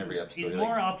writers in every episode. He's Like,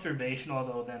 more observational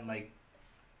though than like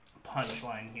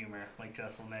punchline humor like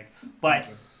Jeselnik. But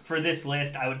for this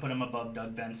list, I would put him above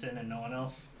Doug Benson and no one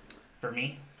else. For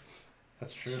me.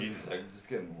 That's true. Jeez, I'm just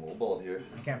getting lowballed here.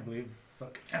 I can't believe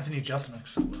fuck Anthony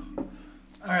Jeselnik's so low.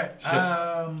 All right.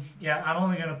 Shit. Yeah, I'm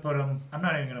only gonna put him. I'm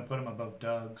not even gonna put him above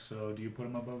Doug. So, do you put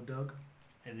him above Doug?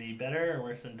 Is he better or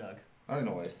worse than Doug? I don't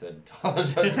know why I said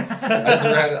Tosh.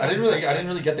 I didn't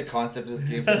really get the concept of this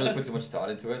game, so I didn't really put too much thought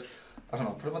into it. I don't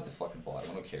know. Put him at the fucking bottom.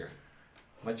 I don't care.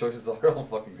 My choices are all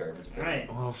fucking garbage. Right.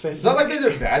 Well, It's not like these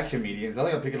are bad comedians. It's not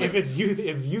like I'm picking like. if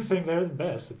you think they're the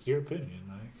best, it's your opinion.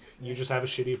 Like you just have a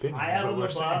shitty opinion. I That's have what him we're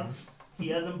saying. above. he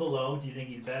has him below. Do you think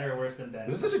he's better or worse than Ben?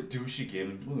 This is such a douchey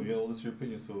game. Oh, yeah, well, that's your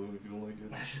opinion, so if you don't like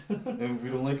it. And if we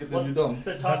don't like it, then you're dumb.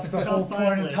 That's the whole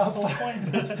point of top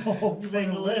 5. That's the whole You point make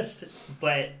of a list.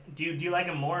 But do you like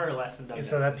him more or less than Doug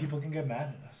So Benson? that people can get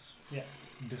mad at us. Yeah.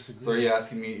 Disagree. So you're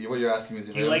asking me, what you're asking me is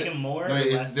if Do you I was like him more No, or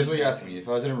this less is what than you're asking Benson? me. If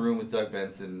I was in a room with Doug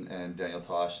Benson and Daniel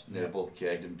Tosh, and they were Yeah. both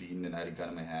gagged and beaten, and I had a gun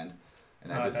in my hand,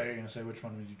 and I I thought you did were gonna say which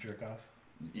one would you jerk off?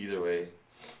 either way.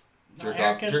 No, Jerk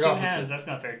Eric off. has Jerk two off. hands. That's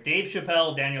not fair. Dave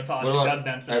Chappelle, Daniel Tosh, What and about- Doug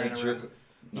Benson I are had in to a room. jerk.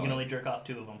 You No. can only jerk off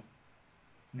 2 of them.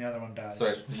 And the other one dies.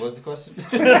 Sorry, what was the question?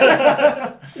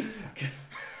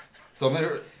 So I'm in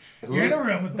a, You're in a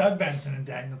room with Doug Benson and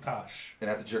Daniel Tosh, and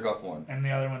I have to jerk off one. and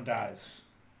the other one dies.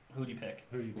 Who do you pick?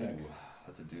 Who do you pick? Ooh,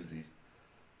 that's a doozy.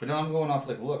 But now I'm going off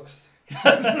like looks.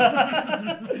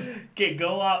 Okay,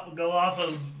 go off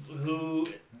of who.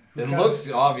 It looks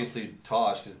obviously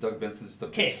Tosh because Doug Benson's just a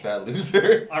big Okay. fat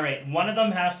loser. All right, one of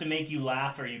them has to make you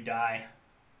laugh or you die.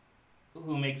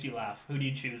 Who makes you laugh? Who do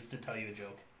you choose to tell you a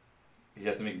joke? He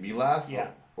has to make me laugh. Yeah.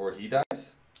 Or he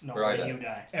dies. No, Or I or die. you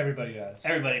die. Everybody dies.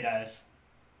 Everybody dies.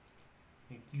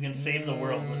 You can save the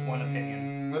world with one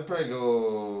opinion. I'd probably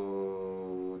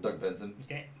go Doug Benson.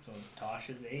 Okay, so Tosh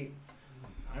is 8.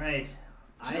 All right.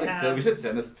 We should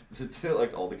send this to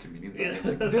like all the comedians. Yeah.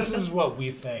 This is what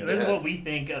we think. This is Yeah. what we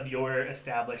think of your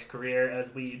established career as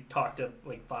we talked to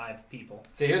like 5 people.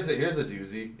 Okay, here's a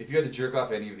doozy. If you had to jerk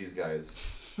off any of these guys,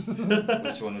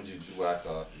 which one would you whack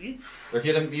off? Or if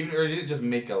you had to or you just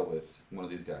make out with one of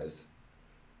these guys?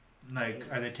 Like,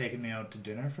 are they taking me out to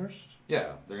dinner first?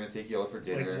 Yeah, they're gonna take you out for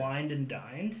dinner. Like wined and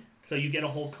dined. So you get a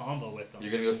whole combo with them. You're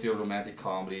gonna go see a romantic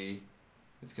comedy.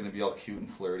 It's gonna be all cute and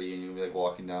flirty, and you'll be like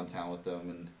walking downtown with them,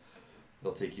 and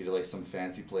they'll take you to like some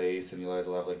fancy place, and you guys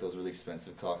will have like those really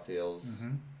expensive cocktails.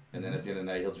 Mm-hmm. And then at the end of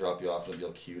the night, he'll drop you off, and it'll be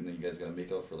all cute, and then you guys gotta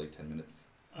make out for like 10 minutes.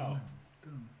 Oh.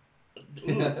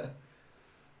 Ooh.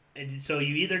 And so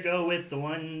you either go with the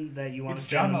one that you want It's to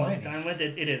spend John the most Mulaney. time with.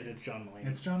 It's John Mulaney.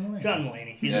 It's John Mulaney. John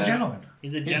Mulaney. He's Yeah. a gentleman.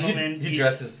 He's a gentleman. He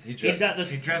dresses. He's got the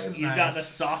He dresses He's got the nice.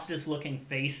 softest looking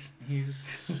face. He's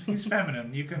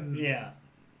feminine. You can. Yeah,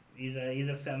 he's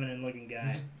a feminine looking guy.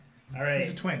 He's All right.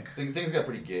 He's a twink. Things got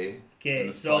pretty gay in Okay,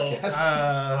 this so podcast.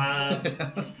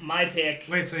 my pick.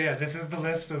 Wait, so yeah, this is the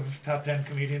list of top 10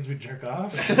 comedians we jerk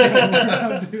off. Is that what we're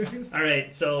now doing? All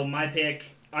right, so my pick.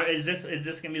 Is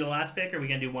this gonna be the last pick, or are we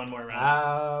gonna do one more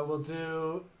round? We'll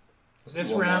do. Let's This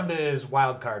do one round more. is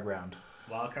wild card round.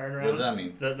 Wild card round. What does that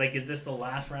mean? So, like, is this the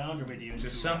last round, or we do Just 2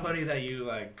 somebody rounds? that you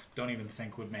like don't even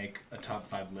think would make a top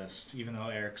 5 list, even though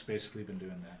Eric's basically been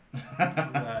doing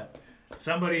that. But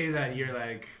somebody that you're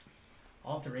like,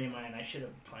 All 3 of mine. I should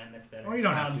have planned this better. or you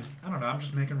don't have to. I don't know. I'm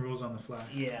just making rules on the fly.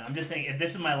 Yeah, I'm just saying. If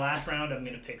this is my last round, I'm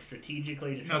gonna pick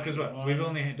strategically. To try No, because to get what? We've one.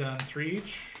 only done 3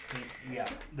 each. Yeah,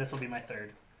 this will be my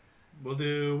 3rd. We'll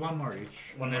do 1 more each.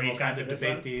 One And then more we'll each kind after of this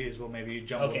debate one? these. We'll maybe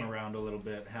jumble Okay. them around a little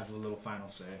bit, have a little final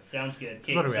say. Sounds good.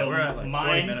 Okay, What are we at? so We're at, like, 40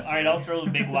 mine. minutes All right, already. I'll throw a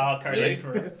big wild card Really?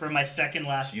 in for my second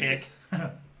last Jesus. pick.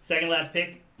 Second last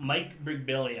pick, Mike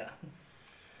Brigbilia.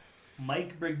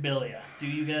 Mike Brigbilia. Do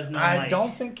you guys know I Mike?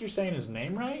 don't think you're saying his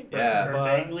name right. Yeah.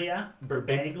 Burbaglia.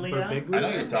 Burbaglia? I know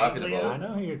who you're talking I about. know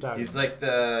who you're talking He's about. like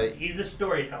the. He's a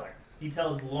storyteller. He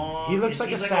tells long. He looks like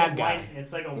he's a sad guy.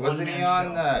 It's like a Wasn't he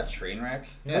one-man on show. Trainwreck?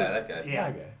 Yeah. Yeah, that guy.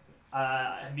 Yeah. That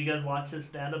guy. Have you guys watched his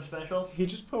stand-up specials? He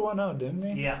just put one out, didn't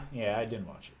he? Yeah. Yeah, I didn't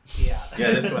watch it. Yeah.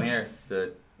 Yeah, this one here.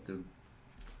 The.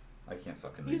 I can't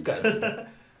fucking. He's read. got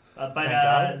But Thank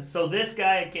God. so this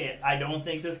guy, okay, I don't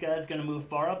think this guy's gonna move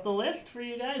far up the list for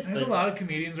you guys. There's but a lot of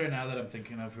comedians right now that I'm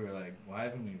thinking of who are like, why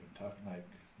haven't we even talked? Like,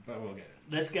 but we'll get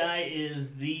it. This guy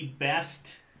is the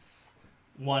best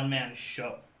one-man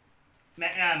show.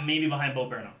 Maybe behind Bo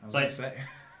Burnham, I was gonna but say.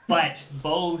 but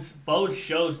Bo's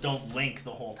shows don't link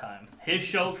the whole time. His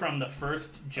show from the first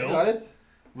You got joke, it?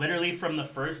 literally from the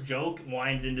first joke,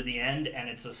 winds into the end, and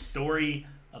it's a story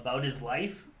about his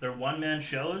life. They're one-man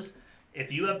shows.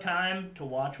 If you have time to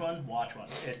watch one, watch one.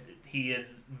 He is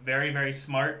very, very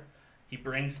smart. He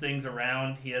brings things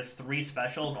around. He has 3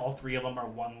 specials. All 3 of them are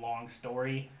one long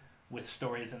story with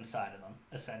stories inside of them,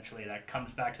 essentially. That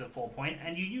comes back to the full point,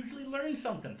 and you usually learn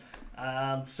something.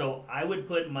 So I would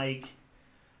put Mike...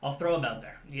 I'll throw him out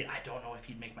there. I don't know if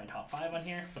he'd make my top 5 on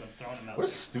here, but I'm throwing him out What a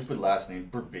there. stupid last name,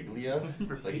 Burbaglia.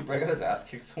 Like he probably got his ass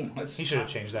kicked so much. He should have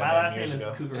changed My that last name name years is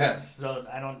ago. Cougar, Yes. so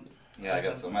I don't... Yeah, I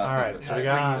guess so. My last Alright, name's so we Burbaglia.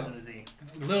 got- to the Z.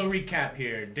 A little recap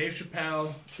here. Dave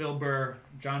Chappelle, Phil Burr,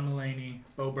 John Mulaney,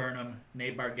 Bo Burnham,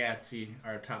 Nate Bargatze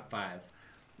are our top 5.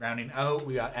 Rounding out,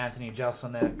 we got Anthony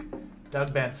Jeselnik,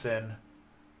 Doug Benson,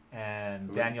 and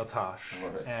Who's- Daniel Tosh.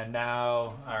 Alright. And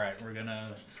now, alright, we're going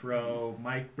to throw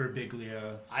Mike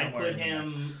Birbiglia I'd somewhere put in the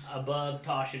him mix. above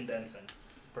Tosh and Benson,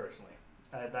 personally.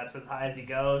 That's as high as he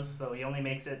goes, so he only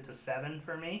makes it to 7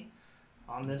 for me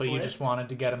on this But list. you just wanted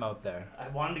to get him out there. I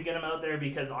wanted to get him out there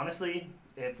because, honestly,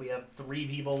 if we have 3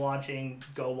 people watching,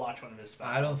 go watch one of his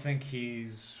specials. I don't think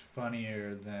he's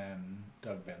funnier than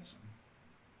Doug Benson.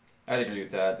 I'd agree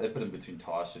with that. I'd put him between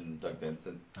Tosh and Doug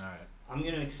Benson. All right. I'm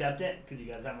going to accept it because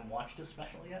you guys haven't watched his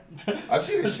special yet. I've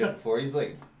seen his shit before. He's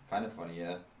like kind of funny,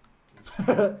 yeah.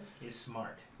 He's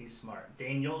smart. He's smart.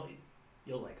 Dane, you'll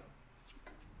like him.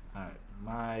 All right.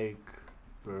 Mike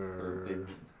Burr.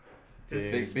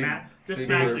 Big Smash the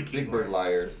bird keyboard.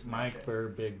 liars. Mike Burr,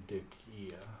 Big Dick,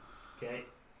 yeah. Okay.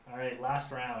 All right, last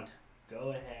round. Go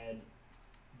ahead,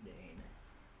 Dane.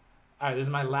 All right, this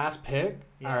is my last pick.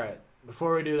 Yeah. All right.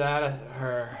 Before we do that,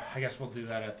 I guess we'll do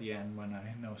that at the end when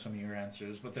I know some of your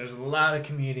answers. But there's a lot of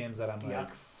comedians that I'm Yeah. like,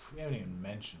 we haven't even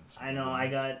mentioned. Some I know. of I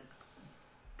these.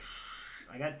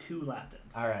 got 2 left.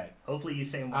 All right. Hopefully you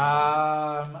say one.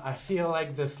 I feel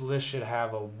like this list should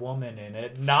have a woman in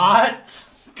it. Not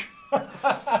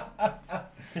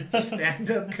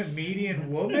stand-up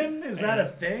comedian woman? Is that a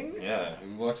thing? Yeah,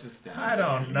 who watches stand? I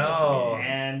don't know.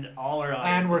 And all our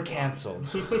And we're audience is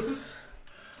canceled.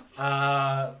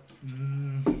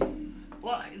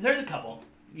 Well, there's a couple.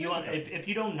 You There's want a couple. if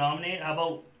you don't nominate? How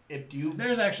about if do you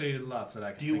There's actually lots that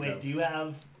I can do you think wait? of. Do you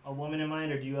have a woman in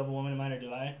mind, or do you have a woman in mind, or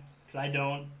do I? Because I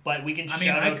don't. But we can I mean,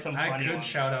 shout out some I funny could ones.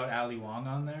 shout out Ali Wong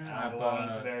on there. Ali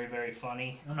Wong's very, very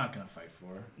funny. I'm not going to fight for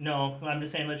her. No, I'm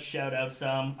just saying let's shout out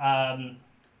some.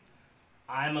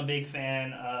 I'm a big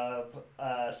fan of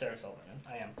Sarah Silverman.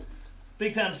 I am.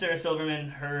 Big fan of Sarah Silverman.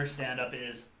 Her stand-up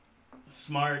is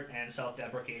smart and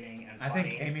self-deprecating and I funny.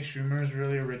 think Amy Schumer is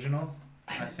really original.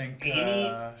 I think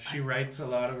she writes a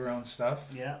lot of her own stuff.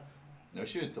 Yeah. No,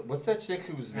 what's that chick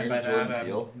who was And married by to Jordan that,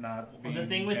 Peele? I'm not Well, being the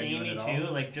thing with genuine Amy at too,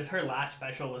 all. like just her last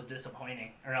special was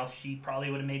disappointing, or else she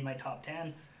probably would have made my top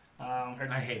 10. I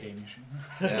hate Amy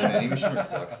Schumer. Yeah, man, Amy Schumer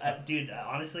sucks. Dude,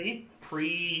 honestly,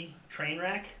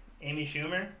 pre-Trainwreck, Amy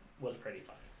Schumer was pretty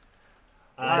funny.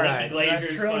 All right, Nikki let's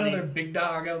Glazer's throw funny. another big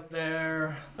dog out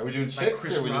there. Are we doing Like chicks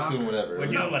Chris or are we just Rock? doing whatever? We're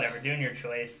doing whatever, doing your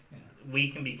choice. Yeah. We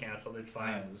can be canceled, it's fine.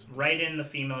 Yeah, it was- Write in the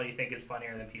female you think is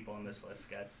funnier than people on this list,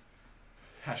 guys.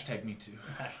 Hashtag me too.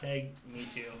 Hashtag me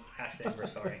too. Hashtag we're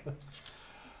sorry.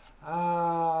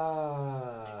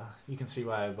 You can see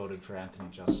why I voted for Anthony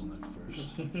Jeselnik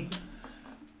first.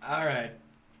 All right.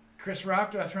 Chris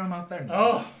Rock, do I throw him out there?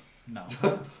 No. Oh, No.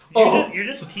 you're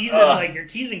just teasing, like you're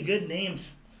teasing good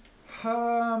names.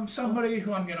 Somebody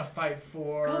who I'm gonna fight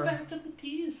for. Go back to the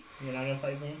tease. You're not gonna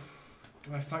fight me?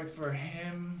 Do I fight for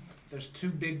him? There's 2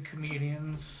 big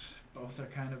comedians. Both are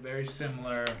kind of very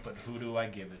similar, but who do I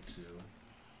give it to?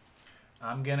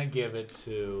 I'm gonna give it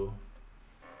to...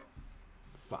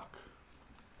 Fuck.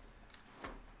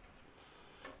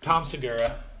 Tom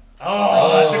Segura.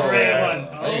 Oh, that's a great yeah. one.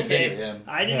 I didn't think of Okay. him.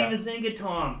 I didn't Yeah. even think of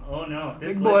Tom. Oh no. This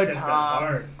Big list boy has got Tom.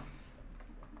 hard.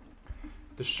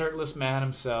 The shirtless man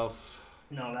himself.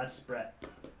 No, that's Brett.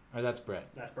 Or that's Brett.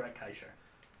 That's Brett Kreischer.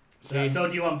 See? So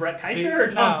do you want Brett Kreischer See? or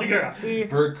Tom No. Segura? See?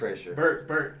 Bird Kreischer.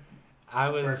 Bert. I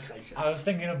Bert was Kreischer.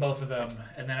 thinking of both of them,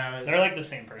 and then I was... They're like the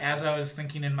same person. As I was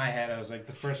thinking in my head, I was like,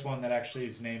 the first one that actually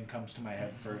his name comes to my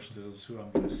head first is who I'm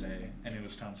going to say, and it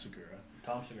was Tom Segura.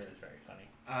 Tom Segura is very funny.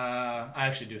 I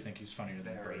actually do think he's funnier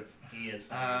than Very. Bert. He is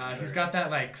funny. He's got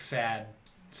that like sad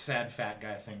fat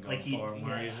guy thing going Like he- for him,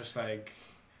 where yeah. he's just like,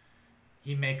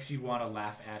 he makes you want to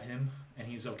laugh at him, and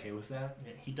he's okay with that.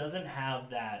 He doesn't have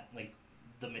that like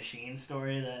the machine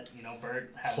story that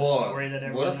Bert has. Oh, a story that what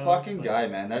everyone a knows, fucking but- guy,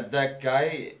 man. That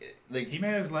guy, like... He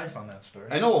made his life on that story.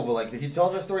 I know, but like he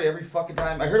tells that story every fucking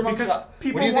time. I heard him Because on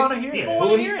people when he was want to in- hear people it. wanna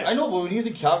But when hear it. I know, but when he was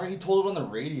in Calgary, he told it on the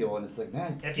radio, and it's like,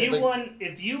 man, If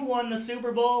you won the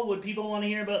Super Bowl, would people want to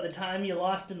hear about the time you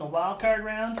lost in the wild card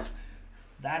round?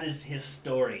 That is his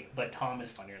story, but Tom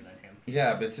is funnier than him.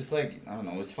 Yeah, but it's just like, I don't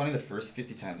know. It was funny the first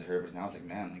 50 times I heard it, but now I was like,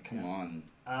 man, like, come on.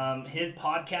 His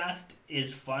podcast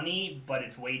is funny, but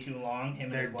it's way too long. Him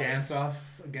and Their his wife. dance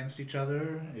off against each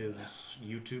other is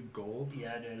YouTube gold.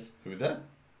 Yeah, it is. Who's that?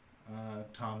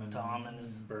 Tom and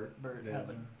his Bert. Bert.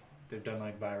 They've done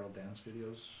like viral dance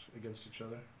videos against each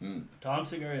other. Mm. Tom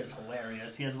Segura is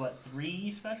hilarious. He has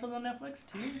 3 specials on Netflix?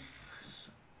 2?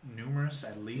 Numerous,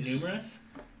 at least. Numerous?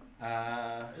 He's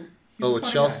a Oh,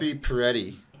 funny Chelsea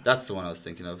Peretti. That's the one I was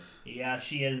thinking of. Yeah,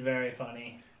 she is very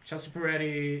funny. guy. Chelsea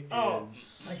Peretti Oh,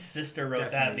 is... my sister wrote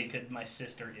Definitely. that because my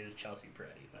sister is Chelsea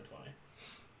Peretti. That's why.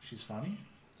 She's funny?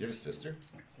 You have a sister?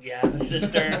 Yeah, the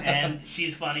sister, and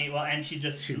she's funny. Well, and she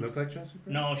just... She looked like Chelsea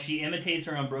Peretti? No, she imitates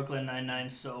her on Brooklyn Nine-Nine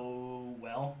so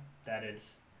well that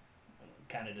it's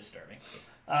kind of disturbing.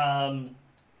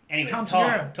 Anyways, Tom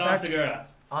Segura. Tom Segura.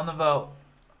 On the vote.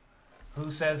 Who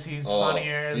says he's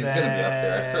funnier he's than... gonna be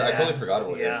up there. I totally forgot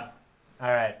about him. Yeah.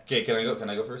 All right. Okay, can I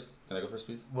go first? Can I go first,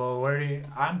 please? Well,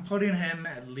 I'm putting him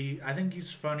at least... I think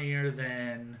he's funnier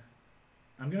than...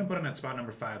 I'm going to put him at spot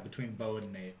number 5 between Bo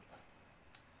and Nate.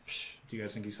 Do you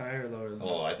guys think he's higher or lower than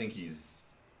Bo? Oh, I think he's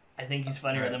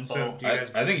funnier than Bo. So do you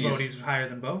guys I think vote he's higher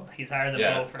than Bo? He's higher than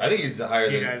Bo. I think he's higher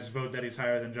Do than... you guys vote that he's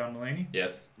higher than John Mulaney?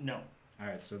 Yes. No. All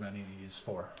right, so then he's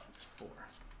 4. It's 4.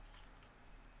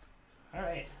 All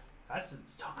right.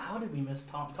 How did we miss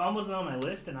Tom? Tom wasn't on my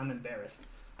list, and I'm embarrassed.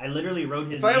 I literally wrote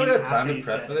his If I name would have had time after to you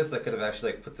prep said for this, I could have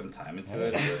actually put some time into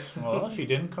it. Well, if you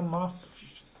didn't come off...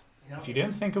 If you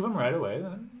didn't think of him right away,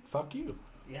 then fuck you.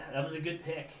 Yeah, that was a good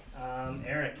pick.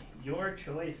 Eric, your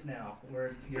choice now.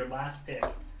 Your last pick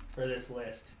for this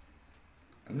list.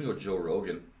 I'm gonna go Joe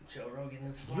Rogan. Joe Rogan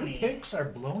is Your funny. picks are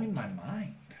blowing my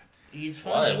mind. He's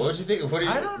funny. Why? What did you think?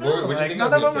 I don't know. What did you think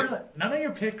none, was of your them pick? none of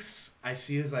your picks I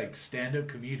see as like stand-up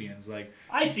comedians. Like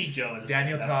I see Joe as a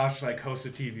Daniel stand-up. Tosh like hosts a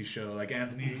TV show. Like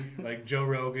Anthony, like Joe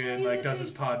Rogan, like does his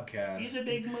podcast. He's a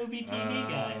big movie TV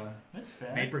guy. That's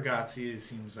fair. Nate Bargatze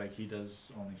seems like he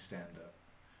does only stand-up.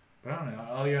 But I don't know.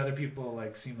 All your other people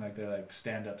like seem like they're like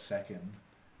stand-up second,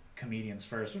 comedians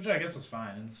first, which I guess is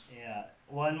fine. Yeah.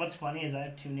 Well, and what's funny is I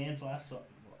have 2 names left, so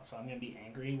I'm gonna be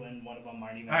angry when one of them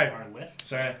aren't even All right. on our list.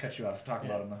 Sorry, I cut you off. Talk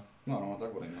about him though. No, I don't want to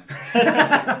talk about him.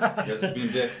 You guys just being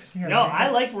dicks. Yeah, No, I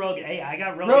like Rogan. Hey, I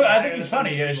got Rogan. Rogan, I higher think he's than some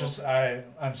funny. Yeah, it's people.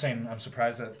 just I'm saying I'm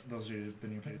surprised that those are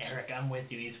been your picks. Eric, I'm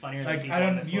with you. He's funnier than Like people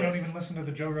on this you don't list. even listen to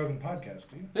the Joe Rogan podcast,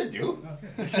 do you? They do.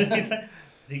 Okay.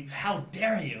 How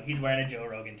dare you? He's wearing a Joe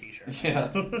Rogan t-shirt. Yeah.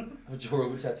 I have a Joe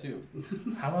Rogan tattoo.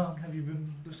 How long have you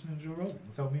been listening to Joe Rogan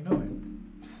without me knowing?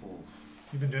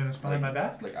 You've been doing this behind my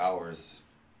back? Like hours.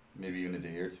 Maybe even a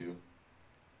day or 2.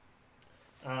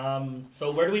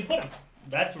 So where do we put him?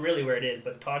 That's really where it is.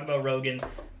 But talk about Rogan.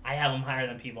 I have him higher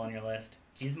than people on your list.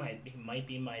 He might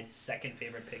be my second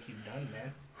favorite pick you've done,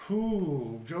 man.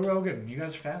 Ooh, Joe Rogan. You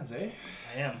guys are fans, eh?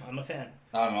 I am. I'm a fan.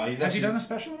 I don't know. Has he done a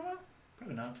special in a while?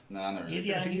 Probably not. Nah, not really.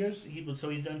 Yeah, few years? he's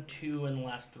done 2 in the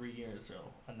last 3 years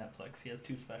on Netflix. He has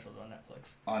 2 specials on Netflix.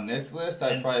 On this list,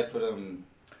 I'd probably put him...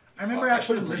 I remember I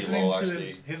actually put him pretty listening low, to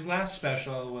actually. his last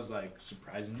special was like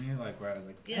surprisingly like where I was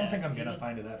like, I Yeah, don't think I'm gonna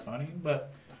find it that funny,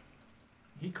 but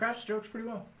he crafts jokes pretty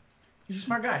well. He's a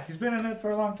smart guy. He's been in it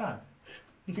for a long time.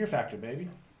 Fear Factor, baby.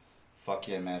 Fuck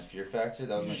yeah, man. Fear Factor?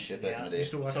 That was my shit back in the day.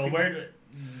 Used to watch So people-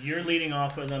 you're leading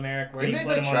off with him, Eric. Where do you Didn't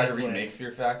put they him like try on to this remake list?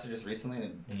 Fear Factor just recently and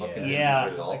it fucking didn't do Yeah,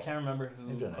 it at all? I can't remember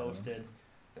They've who done it, posted.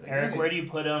 I think Eric, they- where do you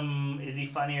put him? Is he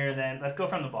funnier than? Let's go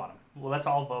from the bottom. Well, let's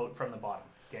all vote from the bottom.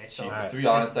 Okay, so Jesus, Alright. to be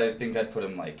honest, I think I'd put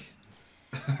him like...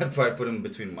 I'd probably put him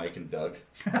between Mike and Doug.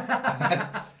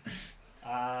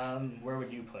 where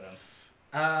would you put him?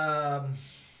 I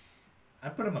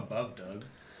put him above Doug,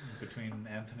 between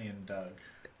Anthony and Doug.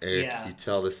 Eric, Yeah. you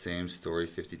tell the same story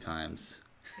 50 times.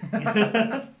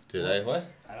 I Did I? What?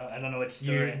 don't know which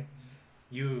story.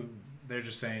 They're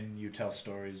just saying you tell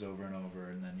stories over and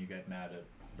over, and then you get mad at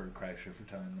Bert Kreischer for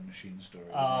telling the machine story.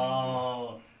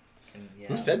 Oh. Yeah.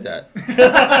 Who said that?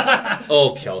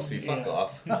 Oh, Kelsey, fuck Yeah.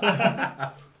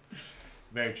 off.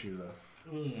 Very true,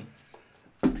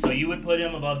 though. So you would put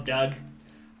him above Doug.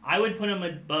 I would put him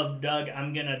above Doug.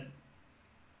 I'm gonna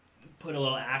put a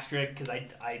little asterisk because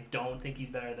I don't think he's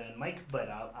better than Mike, but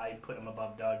I put him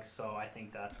above Doug, so I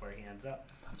think that's where he ends up.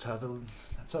 That's how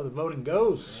the voting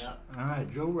goes. Yeah. All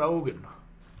right, Joe Rogan.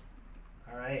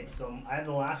 All right, so I have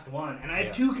the last one, and I have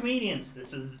Yeah. 2 comedians.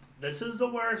 This is the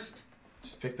worst.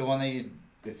 Just pick the one that you,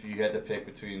 if you had to pick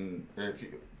between, or if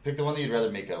you pick the one that you'd rather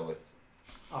make out with.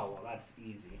 Oh well, that's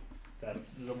easy. That's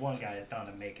the one guy is not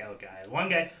a make out guy. The one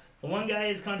guy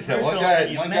is Yeah, controversial. one guy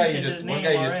and you mentioned just his one name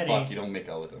guy you just already. fuck. You don't make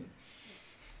out with him.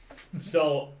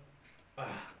 So,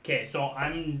 okay, so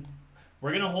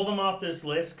we're gonna hold him off this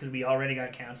list because we already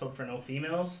got canceled for no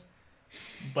females.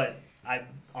 But I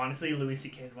honestly, Louis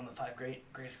C.K. is one of the 5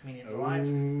 greatest comedians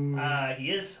alive.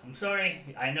 He is. I'm sorry.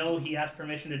 I know he asked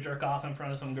permission to jerk off in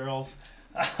front of some girls.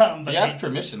 But He asked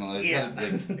permission though. Yeah.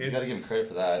 You gotta give him credit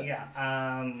for that. Yeah.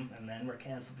 And then we're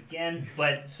canceled again.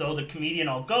 But so the comedian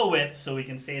I'll go with, so we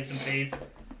can save some face,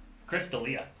 Chris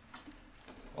D'Elia.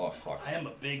 Oh fuck. I am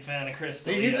a big fan of Chris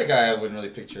See, D'Elia. he's the guy I wouldn't really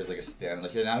picture as like a stand.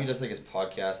 Like now he does like his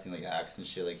podcasting, like acts and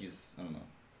shit. Like he's I don't know.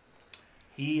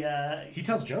 He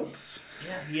tells jokes.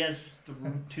 Yeah, he has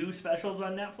 2 specials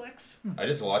on Netflix. I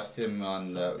just watched him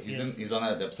on. He's on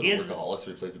that episode he of is- Workaholics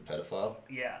where he plays the pedophile.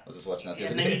 Yeah. I was just watching that the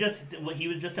And other then day. he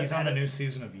was just a He's on the new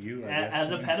season of You, I guess. as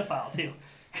a pedophile too.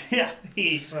 Yeah,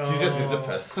 So, He's just is a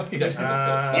pedophile. He's actually a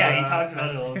pedophile. yeah, he talks about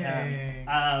it all the okay.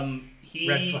 time. He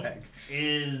Red flag.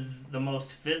 is the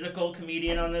most physical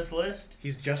comedian on this list.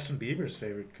 He's Justin Bieber's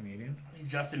favorite comedian. He's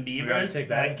Justin We gotta Bieber's. take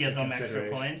That into gives him extra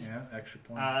consideration. points. Yeah, extra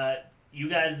points. You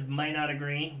guys might not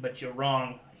agree, but you're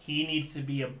wrong. He needs to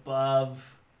be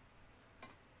above.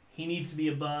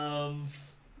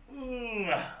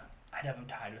 I'd have him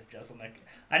tied with Jeselnik.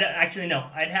 Actually, no.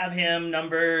 I'd have him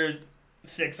number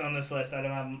 6 on this list. I'd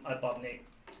have him above Nate.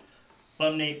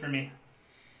 Above Nate for me.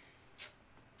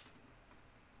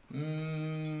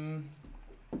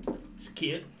 It's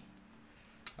cute.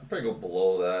 I'd probably go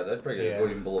below that. I'd probably Yeah. go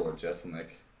even below Jeselnik.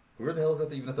 Who the hell is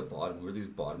that even at the bottom? Who are these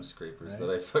bottom scrapers that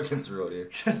I fucking threw out here?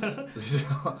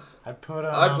 I'd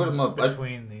put him up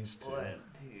between these two. What,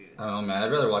 dude? I don't know, man.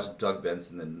 I'd rather watch Doug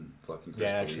Benson than fucking Chris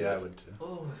Yeah, actually, D'Elia. I would too.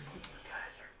 Oh,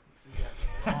 you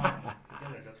guys are wrong. You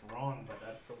guys are just wrong, but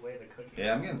that's the way the cookie.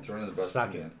 Yeah, I'm getting thrown in the bus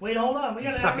Suck again. Wait, hold on. We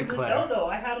gotta Suck average it, this Claire. out, though.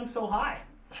 I had him so high.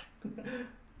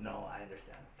 No, I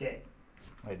understand. Okay.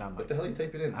 Wait, not What Mike. the hell are you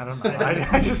typing in? I don't know.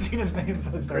 I just seen his name,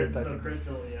 so I started So typing.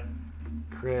 Crystal, yeah.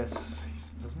 Chris.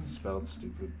 Doesn't spell it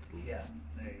stupid. Yeah,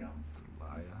 there you go.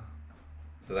 Delia.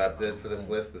 So that's it for this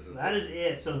list. That is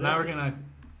it. So Now this we're gonna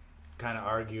kind of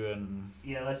argue, and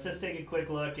Yeah, let's just take a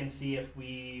quick look and see if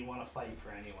we want to fight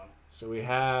for anyone. so we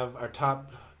have our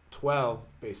top 12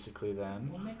 basically.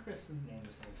 Then We'll make Kristen's name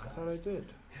the same I size. thought I did.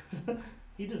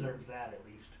 He deserves that at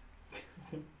least.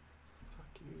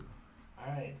 Fuck you.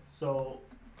 All right, so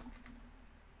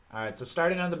All right, so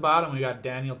starting at the bottom, we got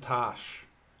Daniel Tosh.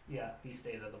 yeah, he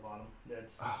stayed at the bottom.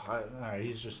 That's Oh, all right,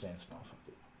 he's just staying small. Fuck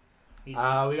it. he's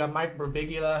We got Mike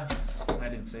Birbiglia. I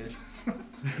didn't say his.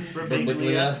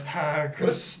 Birbiglia. What a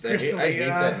Chris st- I hate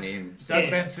that name. Doug Yeah.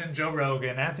 Benson, Joe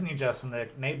Rogan, Anthony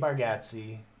Jeselnik, Nate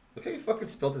Bargatze. Look how you fucking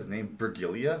spelled his name,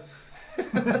 Bergilia.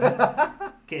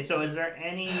 okay. So is there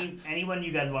anyone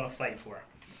you guys want to fight for?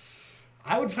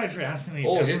 I would fight for Anthony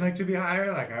Oh, Jeselnik to be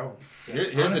higher. Like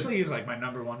Here's honestly, he's like my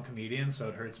number 1 comedian, so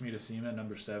it hurts me to see him at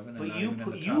number 7 But and not you even in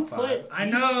put- the you top put- 5. I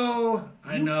know.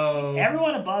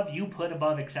 Everyone above you put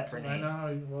above except for I Nate.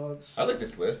 know. Well, I like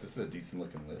this list. This is a decent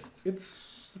looking list. it's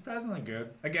surprisingly good.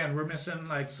 Again, we're missing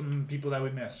like some people that we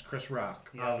missed. Chris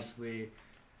Rock, Yeah. obviously,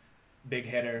 big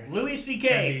hitter. Louis Can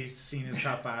C.K. be seen as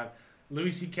top 5. Louis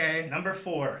C.K. Number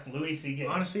 4, Louis C.K.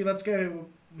 Honestly, let's get it.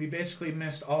 We basically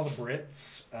missed all the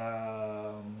Brits.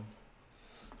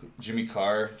 Jimmy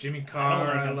Carr. Jimmy Carr,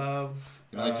 like I him. love.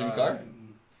 You don't like Jimmy Carr?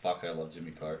 Fuck, I love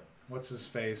Jimmy Carr. What's his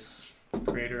face?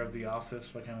 Creator of The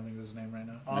Office. What kind of thing is his name right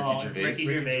now? Oh, Ricky Gervais. Ricky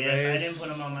Gervais. I didn't put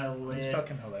him on my He's list.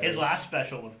 fucking hilarious. His last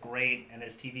special was great, and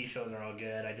his TV shows are all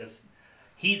good.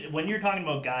 When you're talking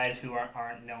about guys who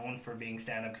aren't known for being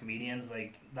stand-up comedians,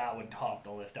 like that would top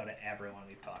the list out of everyone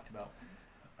we've talked about.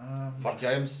 Fuck,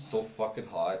 I am so fucking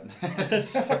hot.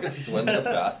 Just fucking sweating the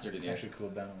bastard in here. Actually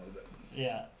cooled down a little bit.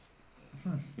 Yeah.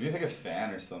 We need like a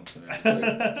fan or something, or just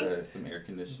like some air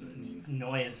conditioning.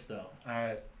 Noise though. All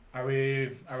right. Are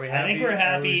we happy? I think we're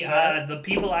Are we happy. set? The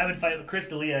people I would fight with Chris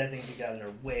D'Elia, I think you guys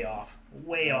are way off.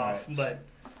 Way off. Alright. But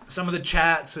Some of the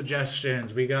chat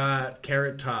suggestions. We got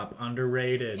Carrot Top,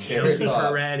 underrated. Carrot Chelsea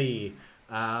Top. Peretti,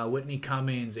 Whitney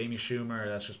Cummings, Amy Schumer.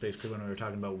 That's just basically when we were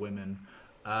talking about women.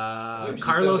 we just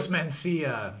Carlos said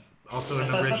Mencia, also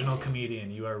an original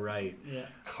comedian. You are right. yeah.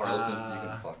 Carlos Mencia, you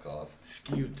can fuck off.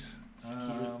 Skewt.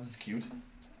 It's cute.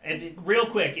 Real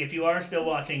quick, if you are still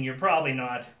watching, you're probably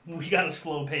not. We got a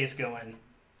slow pace going.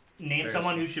 Name Very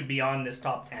someone slow. who should be on this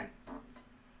top 10.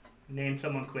 Name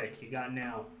someone quick. You got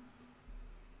now.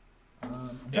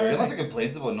 Yeah, he lots of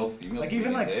complaints about no female. Like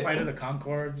even like comedians, eh? Flight of the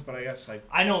Conchords, but I guess like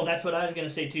I know, that's what I was going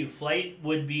to say too. Flight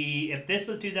would be, if this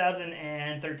was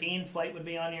 2013, Flight would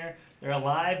be on here. They're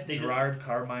alive. They Gerard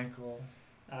Carmichael.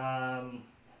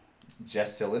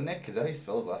 Jesselnik, is that how you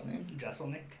spell his last name?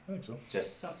 Jesselnik. I think so.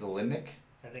 Jesselnik?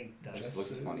 I think that's Just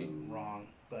looks funny. wrong,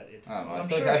 but it's I don't know. I'm I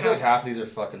feel, sure like, I feel like half- half of these are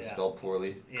fucking Yeah. spelled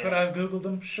poorly. yeah. Could I have Googled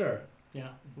them? Sure. Yeah.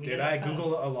 We Did a I ton.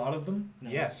 Google a lot of them? No.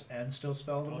 Yes, and still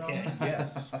spell them Okay. wrong?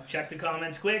 Yes. Check the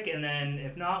comments quick, and then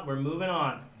if not, we're moving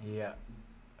on. Yeah.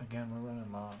 Again, we're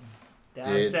running long. Dad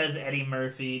Dude. says Eddie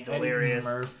Murphy, delirious.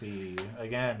 Eddie Murphy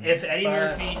again. If Eddie but-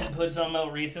 Murphy had put something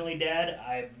out recently, Dad,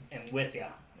 I am with ya.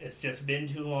 It's just been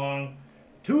too long.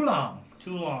 Too long.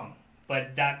 Too long.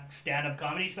 But that stand-up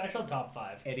comedy special, top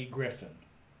 5. Eddie Griffin.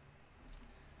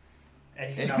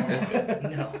 Eddie, no.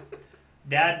 No.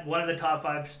 Dad, one of the top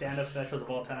 5 stand-up specials of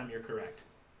all time, you're correct.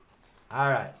 All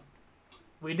right.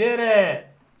 We did it.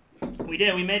 We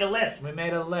did. We made a list. We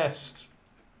made a list.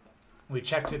 We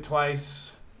checked it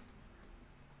twice.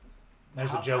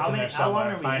 There's a joke in there how long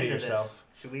somewhere. are we Find it into this? yourself.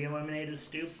 Should we eliminate a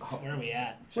stoop? Where are we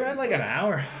at? We're at like an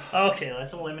hour. Okay,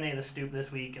 let's eliminate the stoop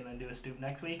this week and then do a stoop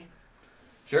next week.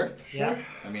 Sure. Yeah.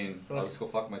 I mean, So I'll just go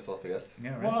fuck myself, I guess.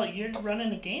 Yeah, right. Well, you're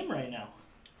running a game right now.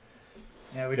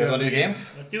 Yeah, we You guys want to do a game?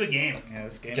 Let's do a game. Yeah,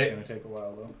 this game's Okay. gonna take a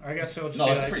while though. I guess we'll just No,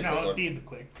 be it's like, pretty No, quick. it'll be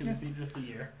quick because it'll be just a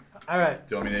year. all right.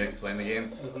 Do you want me to explain the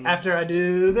game? After I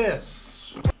do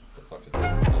this, What the fuck is this?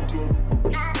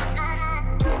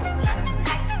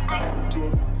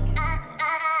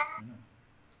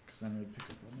 because then we'd pick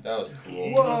up one. That was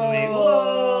cool. Whoa!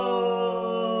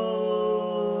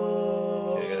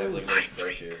 Okay, I gotta have like a nice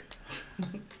start here.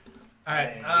 All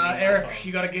right, Okay, Eric, that's all.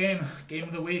 you got a game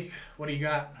of the week. What do you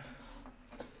got?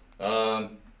 I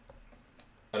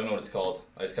don't know what it's called.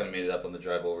 I just kind of made it up on the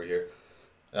drive over here.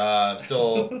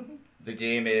 So the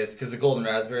game is because the golden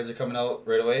raspberries are coming out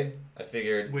right away. I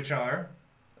figured. Which are?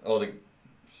 Oh, you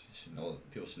should know.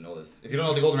 People should know this. If you don't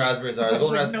know what the golden raspberries are, the I was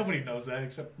golden like, raspberries. nobody knows that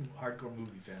except hardcore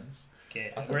movie fans.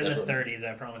 Okay, I thought we're in the everyone- 30s.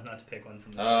 I promise not to pick one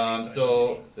from the 30s.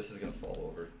 So this is gonna fall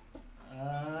over. Yeah,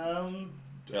 I'll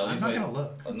I'm use not my- gonna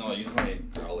look. Oh, no, I use my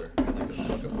growler because I can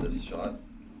fuck up this shot.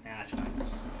 Nah, it's fine.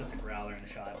 Just a growler and a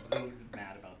shot. Who's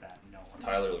mad about that? No one.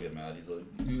 Tyler will get mad. He's like,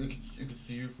 "Dude, I can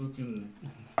see your fucking.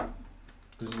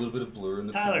 There's a little bit of blur in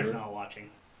the Tyler's corner." not watching.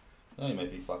 Oh, you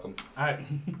might be. Fuck him. All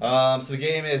right. So the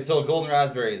game is golden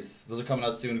raspberries. Those are coming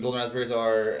out soon. Golden raspberries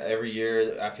are every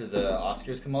year after the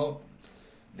Oscars come out.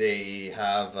 They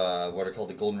have what are called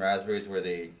the golden raspberries, where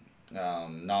they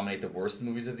nominate the worst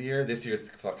movies of the year. This year it's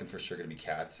fucking for sure gonna be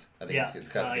Cats. I think Yeah. it's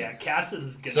Cats. Yeah, Cats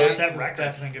is gonna So set it's records.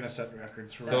 Definitely gonna set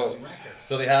records for So- Razzie.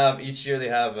 So they have each year they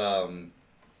have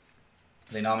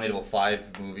they nominate about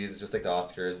 5 movies, just like the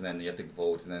Oscars, and then you have to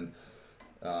vote, and then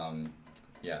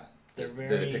yeah, They're they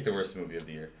very- pick the worst movie of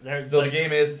the year. They're, So the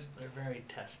game is they're very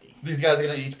testy. these guys are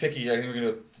gonna each pick. I think we're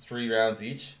gonna do 3 rounds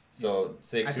each. So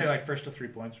say I say like first to 3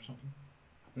 points or something.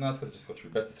 no, let's just go through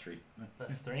best of 3.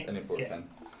 That's 3. An important Okay. pen.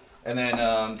 And then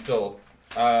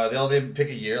they pick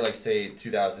a year, like say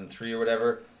 2003 or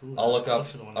whatever. Ooh, I'll that's look up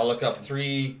close to the one I'll I was look up picking.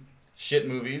 3 shit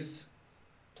movies,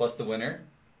 plus the winner,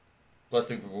 plus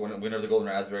the winner of the Golden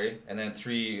Raspberry, and then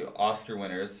 3 Oscar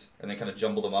winners, and then kind of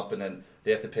jumble them up, and then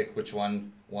they have to pick which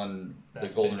one won the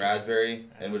Best Golden Picture. Raspberry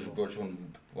and That's which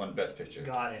one won Best Picture.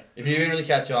 Got it. If you didn't really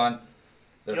catch on,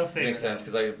 You'll that figure makes it sense out.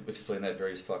 because I explained that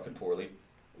very fucking poorly.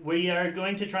 We are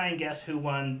going to try and guess who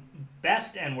won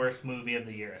best and worst movie of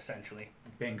the year, essentially.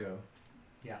 Bingo.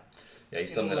 Yeah. Yeah, you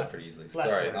summed it up pretty easily. Less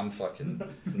Sorry, words. I'm fucking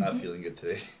not feeling good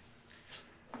today.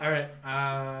 All right.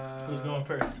 Who's going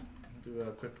first? Do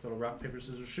a quick little rock paper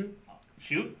scissors shoot.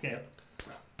 Shoot. Okay.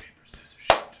 Rock paper scissors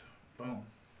shoot. Boom.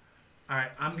 All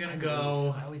right. I'm gonna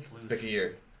go. I always lose. Pick a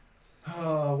year.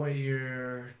 Oh, what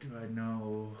year do I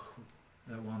know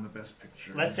that won the best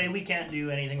picture? Let's say we can't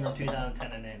do anything from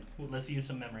 2010 and in. Let's use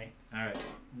some memory. All right.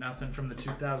 Nothing from the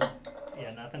 2000.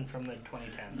 Yeah, nothing from the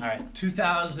 2010s. All right.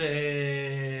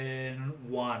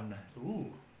 2001.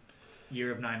 Ooh.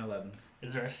 Year of 9/11.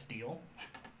 Is there a steal?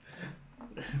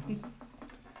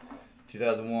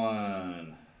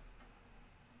 2001.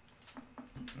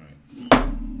 Alright.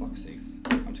 Fuck's sakes.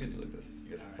 I'm just gonna do it like this.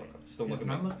 You guys can fuck up. Just don't look at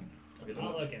me. I'm looking. Okay, I'm don't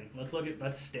not look. looking.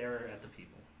 Let's stare at the people.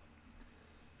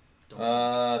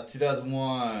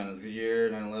 2001. It was a good year.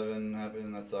 9/11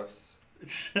 happened. That sucks.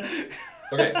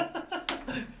 Okay.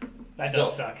 That So-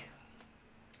 does suck.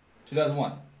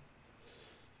 2001.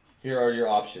 Here are your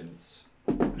options.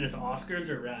 Just Oscars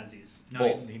or Razzies? No,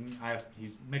 Both. he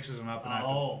mixes them up and I have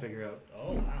Oh. to figure out.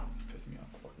 Oh wow. It's pissing me off.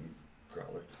 Fucking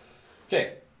growler.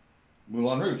 Okay.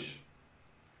 Moulin Rouge.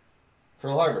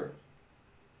 Pearl Harbor.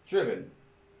 Driven.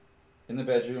 In the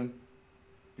Bedroom.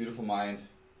 Beautiful Mind.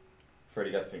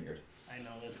 Freddie Got Fingered. I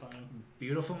know this one.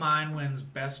 Beautiful Mind wins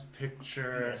Best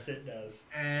Picture. Yes, it does.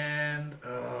 And You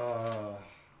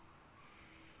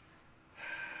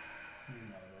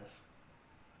know this.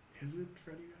 is it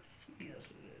Freddie? Yes, it is.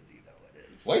 You know it is.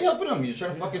 Why are you helping him? You're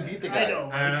trying to fucking beat the guy. I know.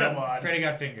 I don't Come know. on. Freddie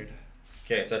Got Fingered.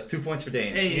 Okay, so that's 2 points for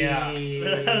Dane. Hey. Yeah.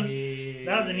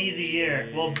 That was an easy year.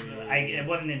 Well, it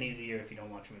wasn't an easy year if you don't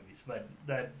watch movies. But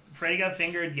that Freddie Got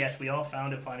Fingered, yes, we all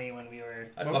found it funny when we were...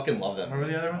 I fucking love that What were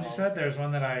movie. the other ones you said? There's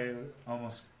one that I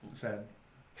almost said.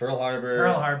 Pearl Harbor.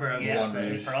 Pearl Harbor. I was Yeah, gonna Moulin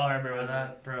say. Rouge. Pearl Harbor was...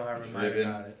 That Pearl Harbor might have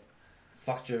Driven. got it.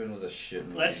 Fuck Driven was a shit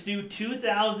movie. Let's do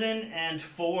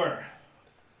 2004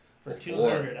 for 4.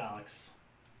 200, Alex.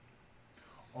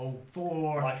 Oh,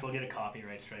 4. Watch, we'll get a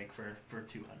copyright strike for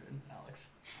 200, Alex.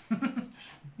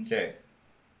 Okay.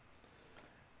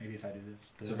 Maybe if I do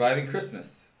this. Surviving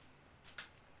Christmas.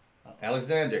 Uh-oh.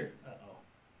 Alexander. Uh-oh.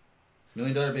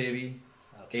 $1 Million Baby.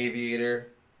 Okay. Aviator.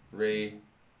 Ray.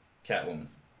 Catwoman.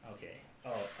 Okay.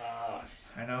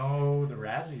 I know the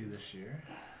Razzie this year.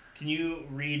 Can you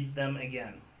read them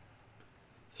again?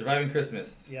 Surviving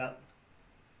Christmas. Yep.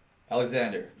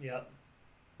 Alexander. Yep.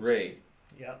 Ray.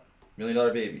 Yep. $1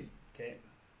 Million Baby. Okay.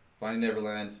 Finding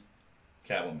Neverland.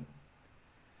 Catwoman.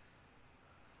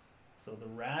 So the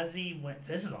Razzie went.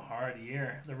 This is a hard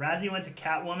year. The Razzie went to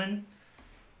Catwoman,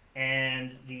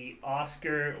 and the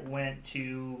Oscar went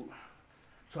to.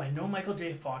 So I know Michael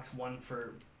J. Fox won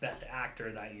for Best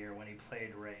Actor that year when he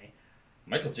played Ray.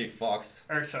 Michael J. Fox.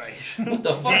 Or sorry. What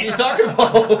the fuck are you talking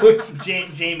about?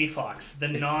 Jamie Foxx, the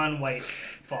non-white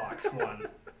Fox, won.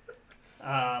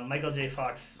 Michael J.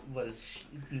 Fox was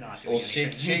not doing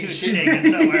anything. He was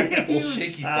shaking somewhere. Old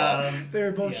shaky Fox. They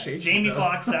were both shaky. Jamie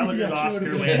Foxx, that was his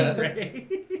Oscar win.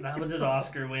 win. That was his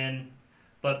Oscar win.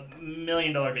 But $1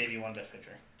 Million Baby won Best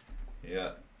Picture.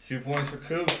 Yeah. 2 points for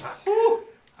Coops.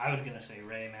 I was going to say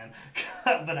Ray, man.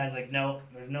 But I was like, no,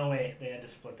 there's no way. They had to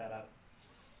split that up.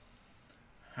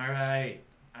 All right.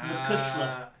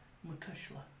 Makushla.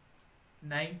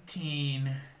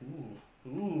 19.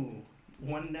 Ooh.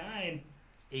 19.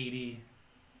 85.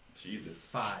 Jesus.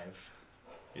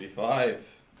 85.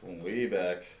 Going way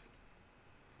back.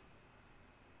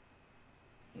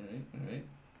 Alright.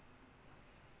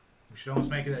 We should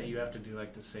almost make it that you have to do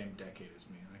like the same decade as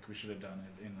me. Like we should have done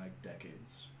it in like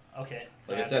decades. Okay.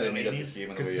 Like I said, I made up the scheme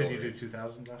on the Because way did over. you do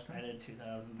 2000s last time? I did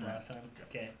 2000s last time.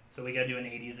 Okay. So we got to do an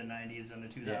 80s and 90s and the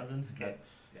 2000s. Yeah, Okay.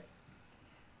 yeah.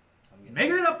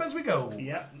 Making it up as we go.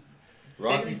 Yep.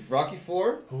 Rocky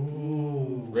 4.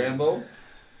 Ooh. Rambo.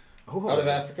 Oh. Out of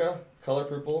Africa. Color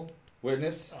Purple.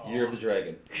 Witness. Year of the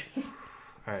Dragon. All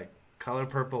right. Color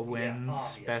Purple wins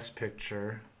obvious. Best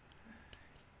Picture.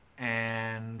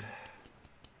 And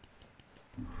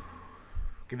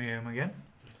give me him again.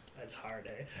 That's hard,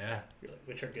 eh? Yeah. You're like,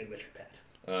 which are good, which are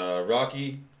bad?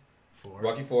 Rocky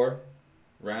 4.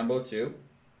 Rambo 2.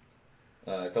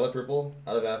 Color Purple.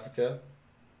 Out of Africa.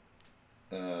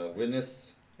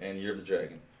 Witness. And Year of the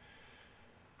Dragon.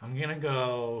 I'm gonna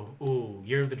go.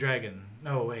 Year of the Dragon.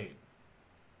 No, wait.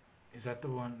 Is that the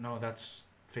one? No, that's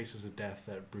Faces of Death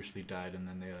that Bruce Lee died, and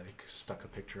then they like stuck a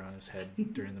picture on his head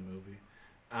during the movie.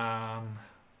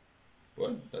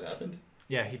 What? That happened?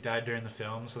 Yeah, he died during the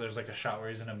film, so there's like a shot where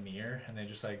he's in a mirror, and they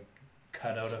just like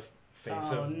cut out a face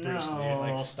Oh, of Bruce Lee and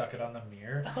like no. stuck it on the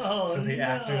mirror. Oh, So the no.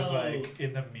 actor's like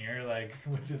in the mirror, like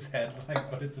with his head,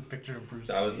 like, but it's a picture of Bruce.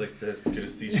 That was Lee. like as good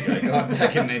as CGI got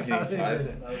back in That's how they 1985. did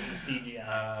it. That was the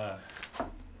CGI.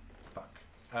 Fuck.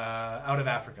 Out of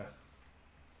Africa.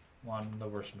 Won the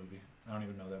worst movie. I don't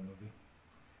even know that movie.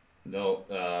 No,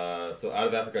 so Out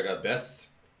of Africa got Best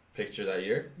Picture that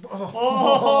year.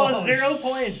 Oh, 0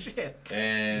 points. Shit.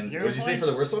 And 0 what did you say points? for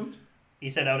the worst one? He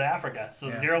said out of Africa, so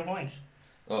Yeah. 0 points.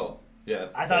 Oh, yeah.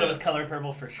 I thought it was Color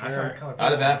Purple for I saw sure. Color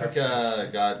Out of Purple. Africa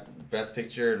got Best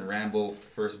Picture, and Rambo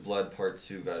First Blood Part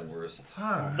 2 got Worst.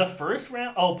 Huh. The first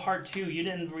round? Oh, part 2. You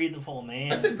didn't read the full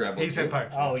name. I said Rambo He 2. said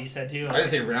part two. Oh, you said 2? I didn't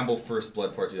say Rambo First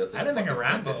Blood Part 2. That's like I didn't think of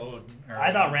fucking Rambo. sentence.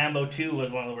 I thought Rambo 2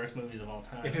 was one of the worst movies of all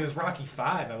time. If it was Rocky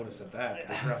 5, I would have said that.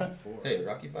 But it's Rocky 4. Hey,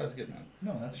 Rocky 5 is good, man.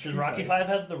 No, that's Does Street Rocky Fighter.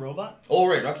 5 have the robot? Oh,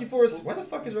 right. Rocky 4 is... Why the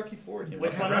fuck is Rocky 4 in here?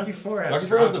 Which Yeah, one Rocky has- 4 has Rocky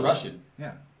 4 was the Drago. Russian.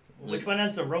 Yeah. Which one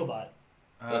has the robot?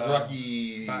 That's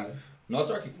Rocky... 5. No, it's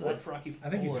Rocky 4. That's Rocky 4. I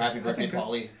think he's Happy I birthday, think-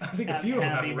 Polly. I think a few of them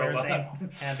have Happy a robot.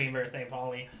 birthday, happy birthday,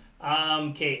 Polly.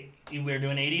 Okay, we're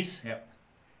doing 80s? Yep.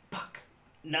 Fuck.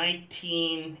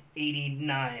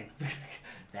 1989.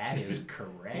 That is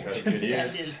correct. That's good, That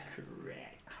yes. is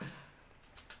correct. All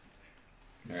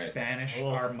right. Spanish Oh.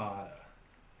 Armada.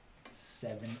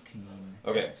 17.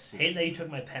 Okay. Hate that you took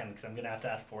my pen because I'm going to have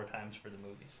to ask 4 times for the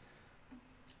movies.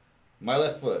 My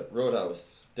Left Foot,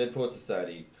 Roadhouse, Dead Poet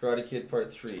Society, Karate Kid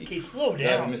Part 3. Okay, slow Driving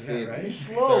down. Miss Yeah, Daisy. right?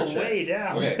 Slow Star Trek. way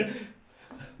down. Okay.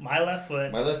 My Left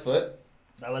Foot. My Left Foot,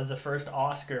 That was the first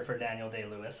Oscar for Daniel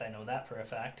Day-Lewis. I know that for a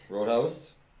fact.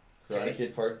 Roadhouse, Karate Okay.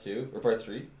 Kid Part 2, or Part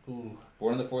 3, Ooh.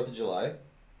 Born on the 4th of July,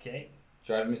 Okay.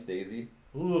 Driving Miss Daisy,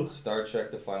 Ooh. Star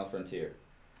Trek The Final Frontier.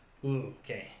 Ooh.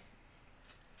 Okay.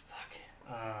 Fuck.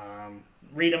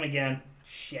 Read them again.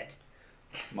 Shit.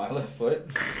 My Left Foot,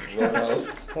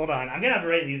 Roadhouse, Hold on. I'm going to have to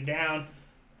write these down.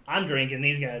 I'm drinking.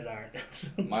 These guys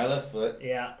aren't. My Left Foot,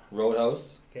 Yeah.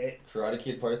 Roadhouse, Okay. Karate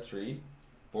Kid Part 3,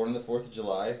 Born on the 4th of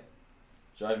July,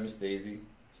 Driving Miss Daisy,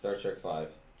 Star Trek 5,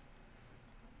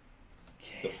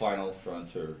 The Okay. Final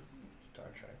Frontier, Star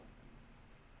Trek.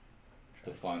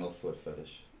 The Final Foot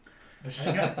Fetish. I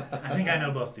think I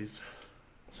know both these.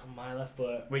 So My Left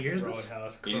Foot. What year is this?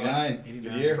 Roadhouse. 89, it's a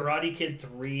good 89. year. Karate Kid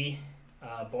 3.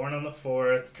 Born on the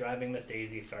 4th. Driving Miss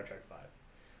Daisy. Star Trek 5.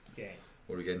 Okay.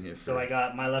 What are we getting here? So I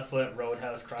got My Left Foot,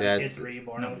 Roadhouse, Karate That's- Kid 3,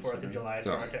 Born on the 4th of sorry. July, Oh.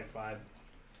 Star Trek 5.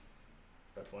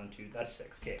 That's 1, 2, that's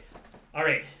 6. Okay.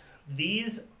 Alright.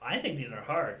 These, I think these are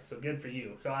hard, so good for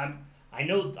you. So I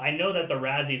know that the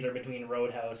Razzies are between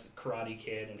Roadhouse, Karate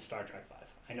Kid, and Star Trek 5.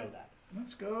 I know that.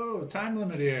 Let's go. Time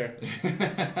limit here.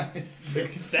 Nice.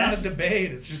 It's not a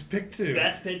debate. It's just pick two.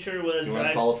 Best picture was. Do you want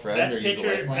to call a friend or use a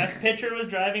lifeline? Best picture was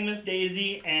Driving Miss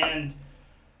Daisy, and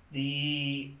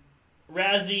the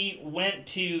Razzie went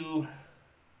to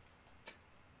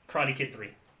Karate Kid 3.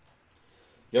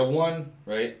 You have one,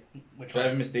 right? Which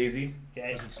Driving one? Miss Daisy.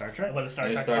 Okay. Was it Star Trek? What is Star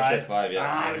And Trek Star 5? Trek 5,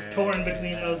 yeah. I was torn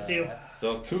between those two.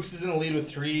 So Kooks is in the lead with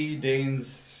 3.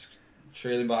 Dane's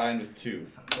trailing behind with 2.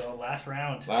 So last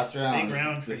round. Last round. Big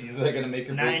round for This you. is like gonna make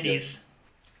or break you. 90s.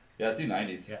 Yeah, let's do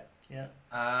 90s. Yeah. Yeah.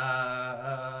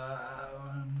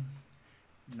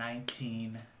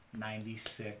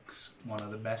 1996, one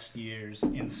of the best years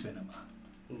in cinema.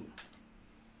 Ooh.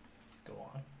 Go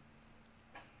on.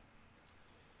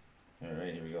 All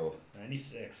right, here we go.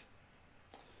 96.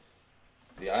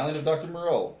 The Island of Dr.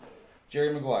 Moreau.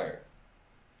 Jerry Maguire.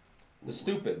 The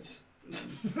Stupids.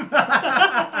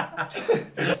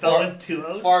 Spelled with 2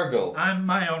 O's? Fargo. I'm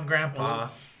my own grandpa.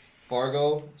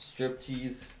 Fargo,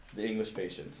 Striptease, The English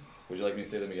Patient. Would you like me to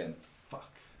say them again? Fuck.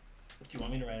 Do you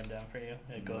want me to write them down for you?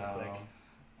 It goes quick.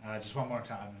 Just one more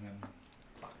time and then.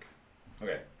 Fuck.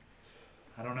 Okay.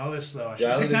 I don't know this though. I The should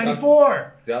pick Island of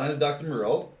 94. The Island of Dr.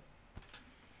 Moreau.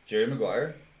 Jerry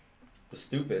Maguire. The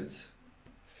Stupids.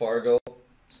 Fargo,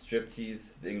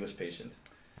 Striptease, The English Patient.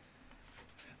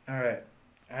 All right.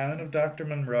 Island of Dr.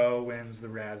 Monroe wins the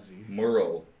Razzie.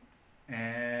 Moreau.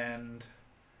 And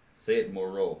Say it,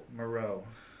 Moreau. Moreau.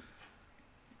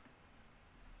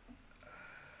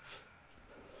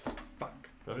 Fuck.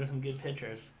 Those are some good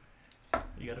pictures.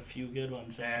 You got a few good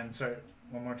ones. And sorry,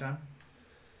 one more time.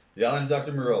 The Island of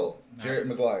Dr. Moreau. No. Jarrett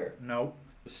Maguire. Nope.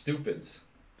 The Stupids.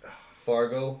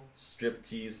 Fargo,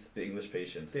 Striptease, The English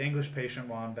Patient. The English Patient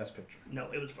won Best Picture. No,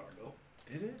 it was Fargo.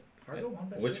 Did it? Fargo won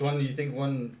Best Which Picture? one do you think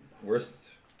won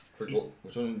worst for gold?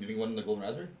 Which one do you think won the Golden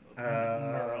Raspberry?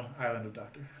 Moreau. Island of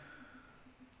Doctor.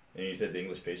 And you said The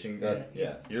English Patient got? Yeah.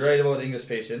 Yeah. You're right about The English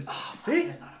Patient. Oh, See?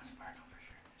 I thought it was Fargo for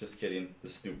sure. Just kidding. The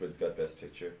Stupids got Best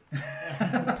Picture.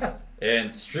 And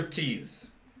Striptease.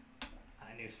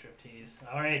 I knew Striptease.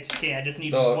 Alright, okay, I just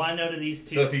need So- one out of these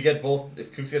two. So if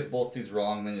Kooks gets both these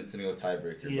wrong, then it's gonna go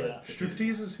tiebreaker. Yeah. But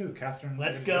Striptease is who? Catherine.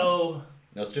 Let's Zeta-Jones? go.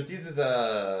 No, Striptease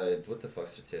is what the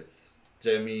fuck's her tits?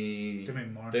 Demi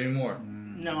Moore. Demi Moore.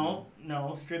 No,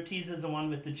 Striptease is the one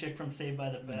with the chick from Saved by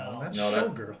the Bell. No, that's No, that's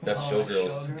Showgirl. that's Oh,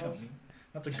 Showgirls. Showgirls?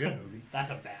 That's a good movie. That's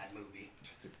a bad movie.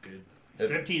 It's a good movie. It-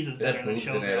 Striptease is It better had than boobs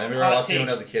in it. I Showgirls. remember watching it when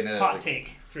I was a kid. And I was Hot like,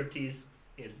 take. Striptease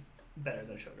is better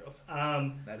than Showgirls.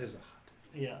 That is a hot.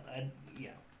 Yeah,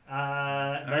 yeah.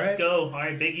 All Let's right. go. All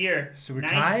right, big year. So we're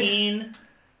tied?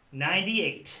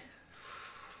 1998.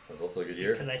 that was also a good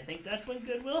year. Because I think that's when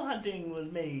Good Will Hunting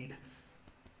was made.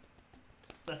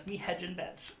 That's me hedging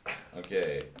bets.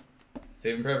 Okay.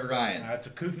 Saving Private Ryan. All right, so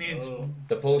Kook needs Oh.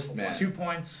 The Postman. 2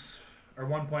 points or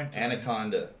 1 point.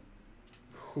 Anaconda.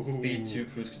 Ooh. Speed 2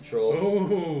 Cruise Control.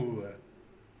 Ooh.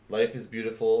 Life is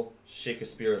Beautiful.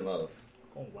 Shakespeare in Love.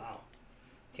 Oh, wow.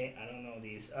 Okay, I don't know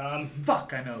these.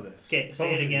 Fuck, I know this. Okay, say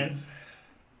Both it of again. these.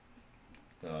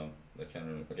 I can't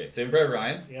remember. Okay, Saving Private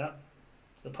Ryan. Yeah.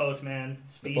 The Postman.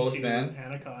 Speed Postman. 2.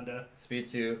 Anaconda. Speed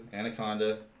 2.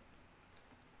 Anaconda.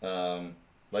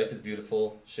 Life is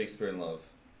Beautiful. Shakespeare in Love.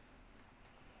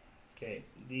 Okay,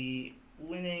 the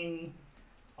winning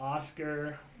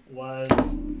Oscar was...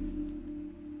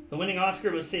 The winning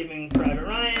Oscar was Saving Private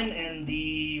Ryan, and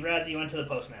the Razzie went to The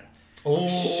Postman. Oh!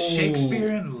 Shakespeare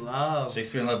in Love.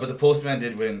 Shakespeare in Love, but the Postman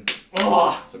did win.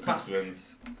 Oh! So Kooks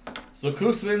wins. So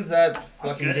Kooks wins that I'm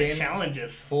fucking good at game.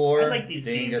 challenges. 4. I like these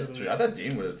Dane games gets of 3. the I thought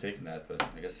Dane would have taken that, but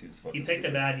I guess he's fucking He picked a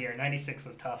stupid. bad year. 96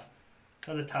 was tough.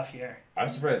 That was a tough year. I'm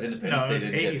surprised No, Independence it Day was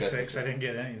didn't get Best 86. I Picture. didn't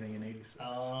get anything in 86.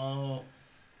 Oh.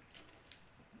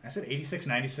 I said 86,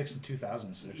 96, and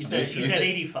 2006. You You said, said- you said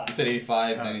 85. You said 85,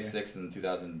 Oh, okay. 96, and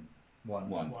 2001.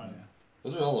 One. One. Yeah.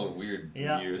 Those are all weird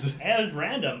Yeah. years. Yeah, it was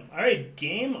random. All right,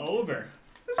 game over.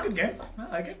 It was a good game. I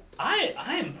like it. I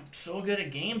am so good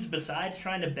at games. Besides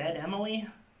trying to bet Emily,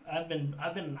 I've been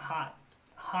hot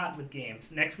with games.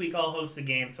 Next week I'll host a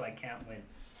game, so I can't win.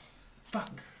 Fuck.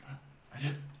 I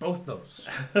said both those.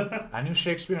 I knew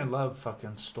Shakespeare in Love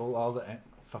fucking stole all the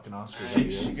fucking Oscars.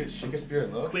 that year. Shakespeare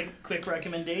in Love. Quick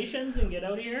recommendations and get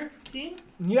out of here, Dean.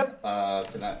 Yep. I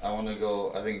want to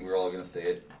go. I think we're all gonna say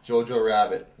it. Jojo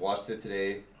Rabbit. Watched it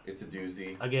today. It's a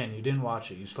doozy. Again, you didn't watch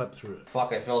it. You slept through it.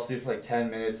 Fuck! I fell asleep for like 10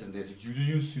 minutes, and they're like, "You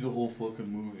didn't see the whole fucking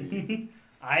movie." He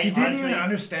didn't honestly, even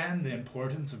understand the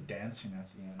importance of dancing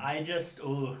at the end. I just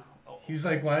He was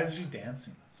like, "Why is she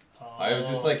dancing?" I was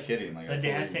just like kidding. Like the I told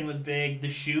you. dancing was big. The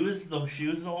shoes, the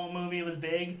whole movie was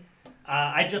big.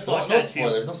 I just No watched that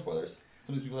spoilers. too. No spoilers.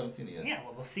 Some of these people haven't seen it yet. Yeah,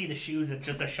 well, they'll see the shoes. It's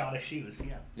just a shot of shoes.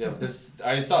 Yeah. Yeah, but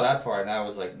I saw that part and I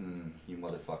was like, you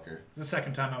motherfucker. It's the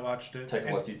second time I watched it. Taika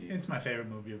Waititi. It's my favorite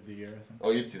movie of the year, I think.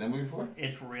 Oh, you'd seen that movie before?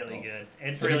 It's really good.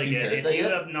 It's Have you really seen good. If Parasite you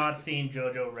yet? have not seen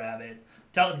Jojo Rabbit,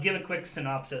 give a quick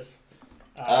synopsis.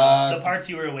 The parts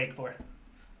you were awake for.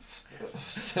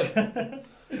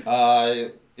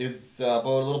 Is about a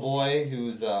little boy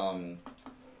who's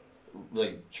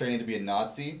like training to be a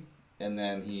Nazi, and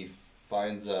then he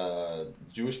finds a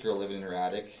Jewish girl living in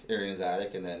his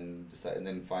attic, and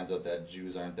then finds out that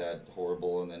Jews aren't that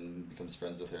horrible, and then becomes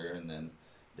friends with her, and then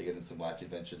they get in some wacky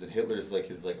adventures. And Hitler's like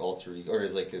his alter ego, or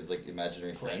his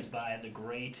imaginary friend. Played by the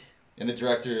great. And the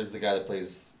director is the guy that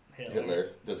plays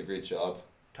Hitler. Does a great job.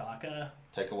 Taika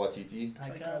Waititi.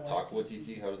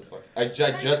 How does it fuck? I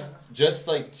just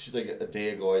like a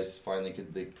day ago, I finally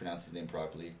could pronounce his name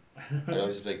properly. I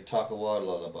was just like Takawa,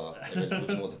 la la blah. I just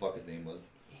didn't know what the fuck his name was.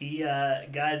 He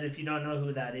guys, if you don't know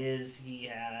who that is,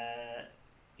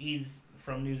 he's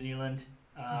from New Zealand.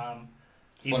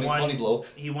 Funny bloke.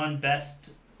 He won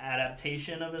best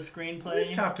adaptation of a screenplay.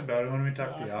 We've talked about it when we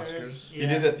talked the Oscars. Yeah.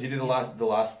 He did the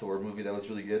last Thor movie that was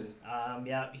really good.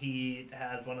 Yeah, he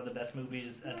has one of the best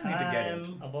movies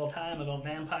of all time about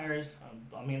vampires.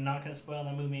 I'm not going to spoil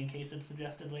that movie in case it's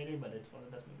suggested later, but it's one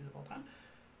of the best movies of all time.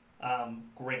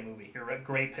 Great movie. You're a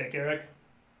great pick, Eric.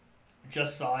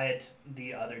 Just saw it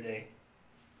the other day.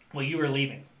 Well, you were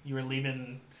leaving. You were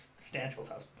leaving Stanchell's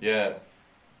house. Yeah.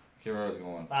 I can't remember where I was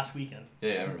going. Last weekend.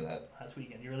 Yeah, I remember that. Last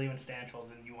weekend. You were leaving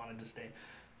Stanchell's and you wanted to stay.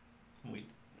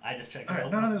 I just checked it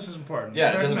out. None of this is important.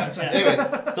 Yeah, it doesn't matter. Anyways,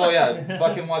 so yeah,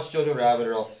 fucking watch Jojo Rabbit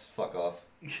or else fuck off.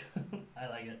 I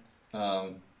like it.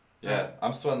 Yeah,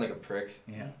 I'm sweating like a prick.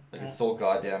 Yeah. Like it's so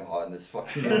goddamn hot in this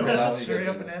fucking room right now. Let's hurry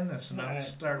up and end this and not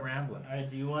start rambling. Alright,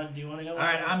 do you want to go?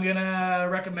 Alright, I'm gonna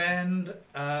recommend,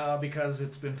 because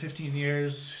it's been 15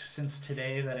 years since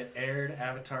today that it aired,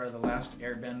 Avatar: The Last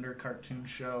Airbender cartoon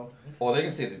show. Oh, they can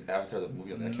say the Avatar the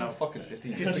movie on that. Came out fucking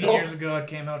 15 years ago. 15 years ago it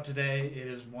came out today. It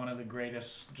is one of the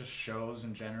greatest just shows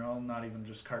in general, not even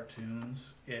just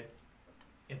cartoons. It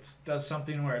does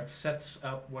something where it sets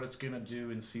up what it's gonna do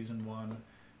in season 1.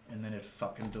 And then it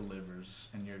fucking delivers,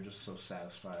 and you're just so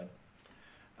satisfied.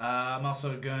 I'm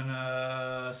also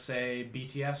gonna say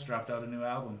BTS dropped out a new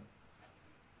album.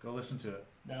 Go listen to it.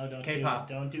 No, don't. K-pop.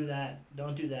 Don't do that.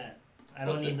 Don't do that. I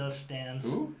don't need those stands.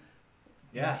 Who?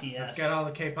 Yeah, BTS. Let's get all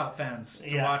the K-pop fans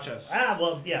to watch us.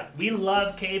 Well, yeah, we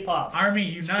love K-pop. Army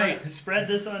unite! Spread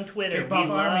this on Twitter. K-pop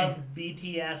we Army. Love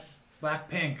BTS.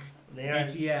 Blackpink.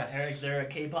 BTS. Eric, they're a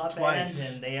K-pop band,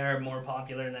 and they are more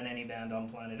popular than any band on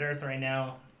planet Earth right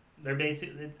now. They're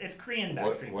basically it's Korean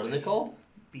Backstreet. What are they called?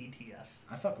 BTS.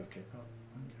 I fuck with K-pop.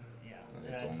 Yeah,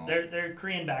 they're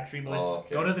Korean Backstreet Boys. Oh,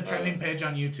 okay. Go to the trending page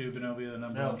on YouTube, and it'll be the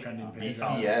number one trending page.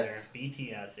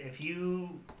 BTS. If you,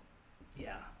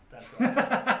 that's rough.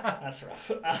 That's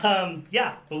rough.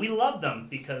 Yeah, but we love them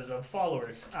because of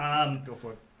followers. Go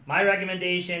for it. My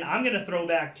recommendation, I'm gonna throw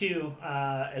back too,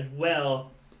 as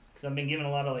well, because I've been giving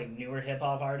a lot of newer hip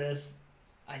hop artists.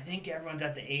 I think everyone's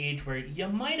at the age where you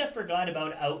might have forgot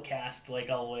about Outkast a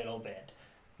little bit.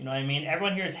 You know what I mean?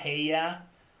 Everyone hears Hey Ya,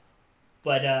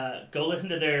 but go listen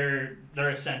to their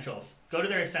essentials. Go to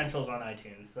their essentials on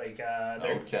iTunes.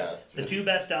 Outkast. The two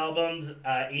best albums,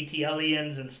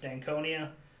 ATLians and Stankonia.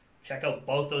 Check out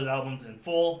both those albums in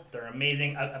full. They're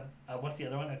amazing. What's the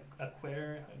other one?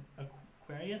 Aquarius?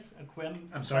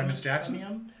 I'm sorry, Miss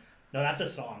Jackson? No, that's a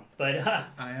song. But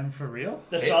I Am For Real?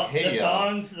 The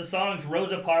songs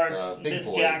Rosa Parks, Miss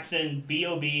Jackson,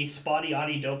 B.O.B., Spotty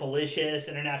Oddie, Dopalicious,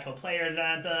 International Players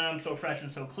Anthem, So Fresh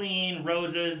and So Clean,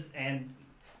 Roses, and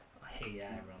Hey Ya,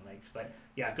 everyone likes. But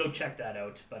yeah, go check that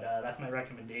out. But that's my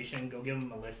recommendation. Go give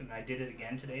them a listen. I did it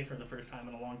again today for the first time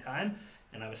in a long time,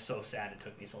 and I was so sad it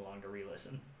took me so long to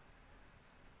re-listen.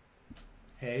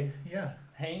 Hey Ya.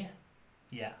 Hey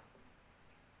Ya.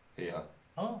 Yeah.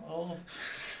 Oh.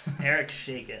 Eric,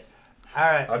 shake it. All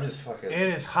right. I'm just fucking... It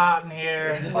is hot in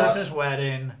here. We're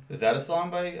sweating. Is that a song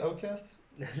by Outkast?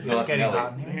 It's getting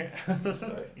hot in here.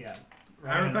 Sorry. Yeah.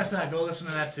 I request that. Go listen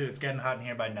to that too. It's Getting Hot in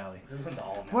Here by Nelly.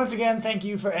 Once again, thank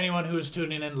you for anyone who is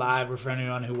tuning in live or for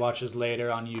anyone who watches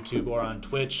later on YouTube or on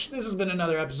Twitch. This has been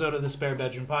another episode of the Spare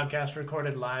Bedroom Podcast,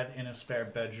 recorded live in a spare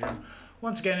bedroom.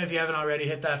 Once again, if you haven't already,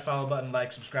 hit that follow button,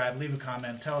 like, subscribe, leave a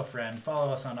comment, tell a friend,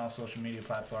 follow us on all social media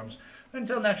platforms.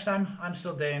 Until next time, I'm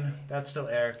still Dane, that's still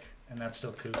Eric, and that's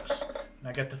still Kooks.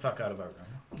 Now get the fuck out of our room.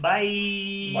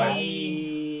 Bye.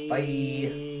 Bye. Bye.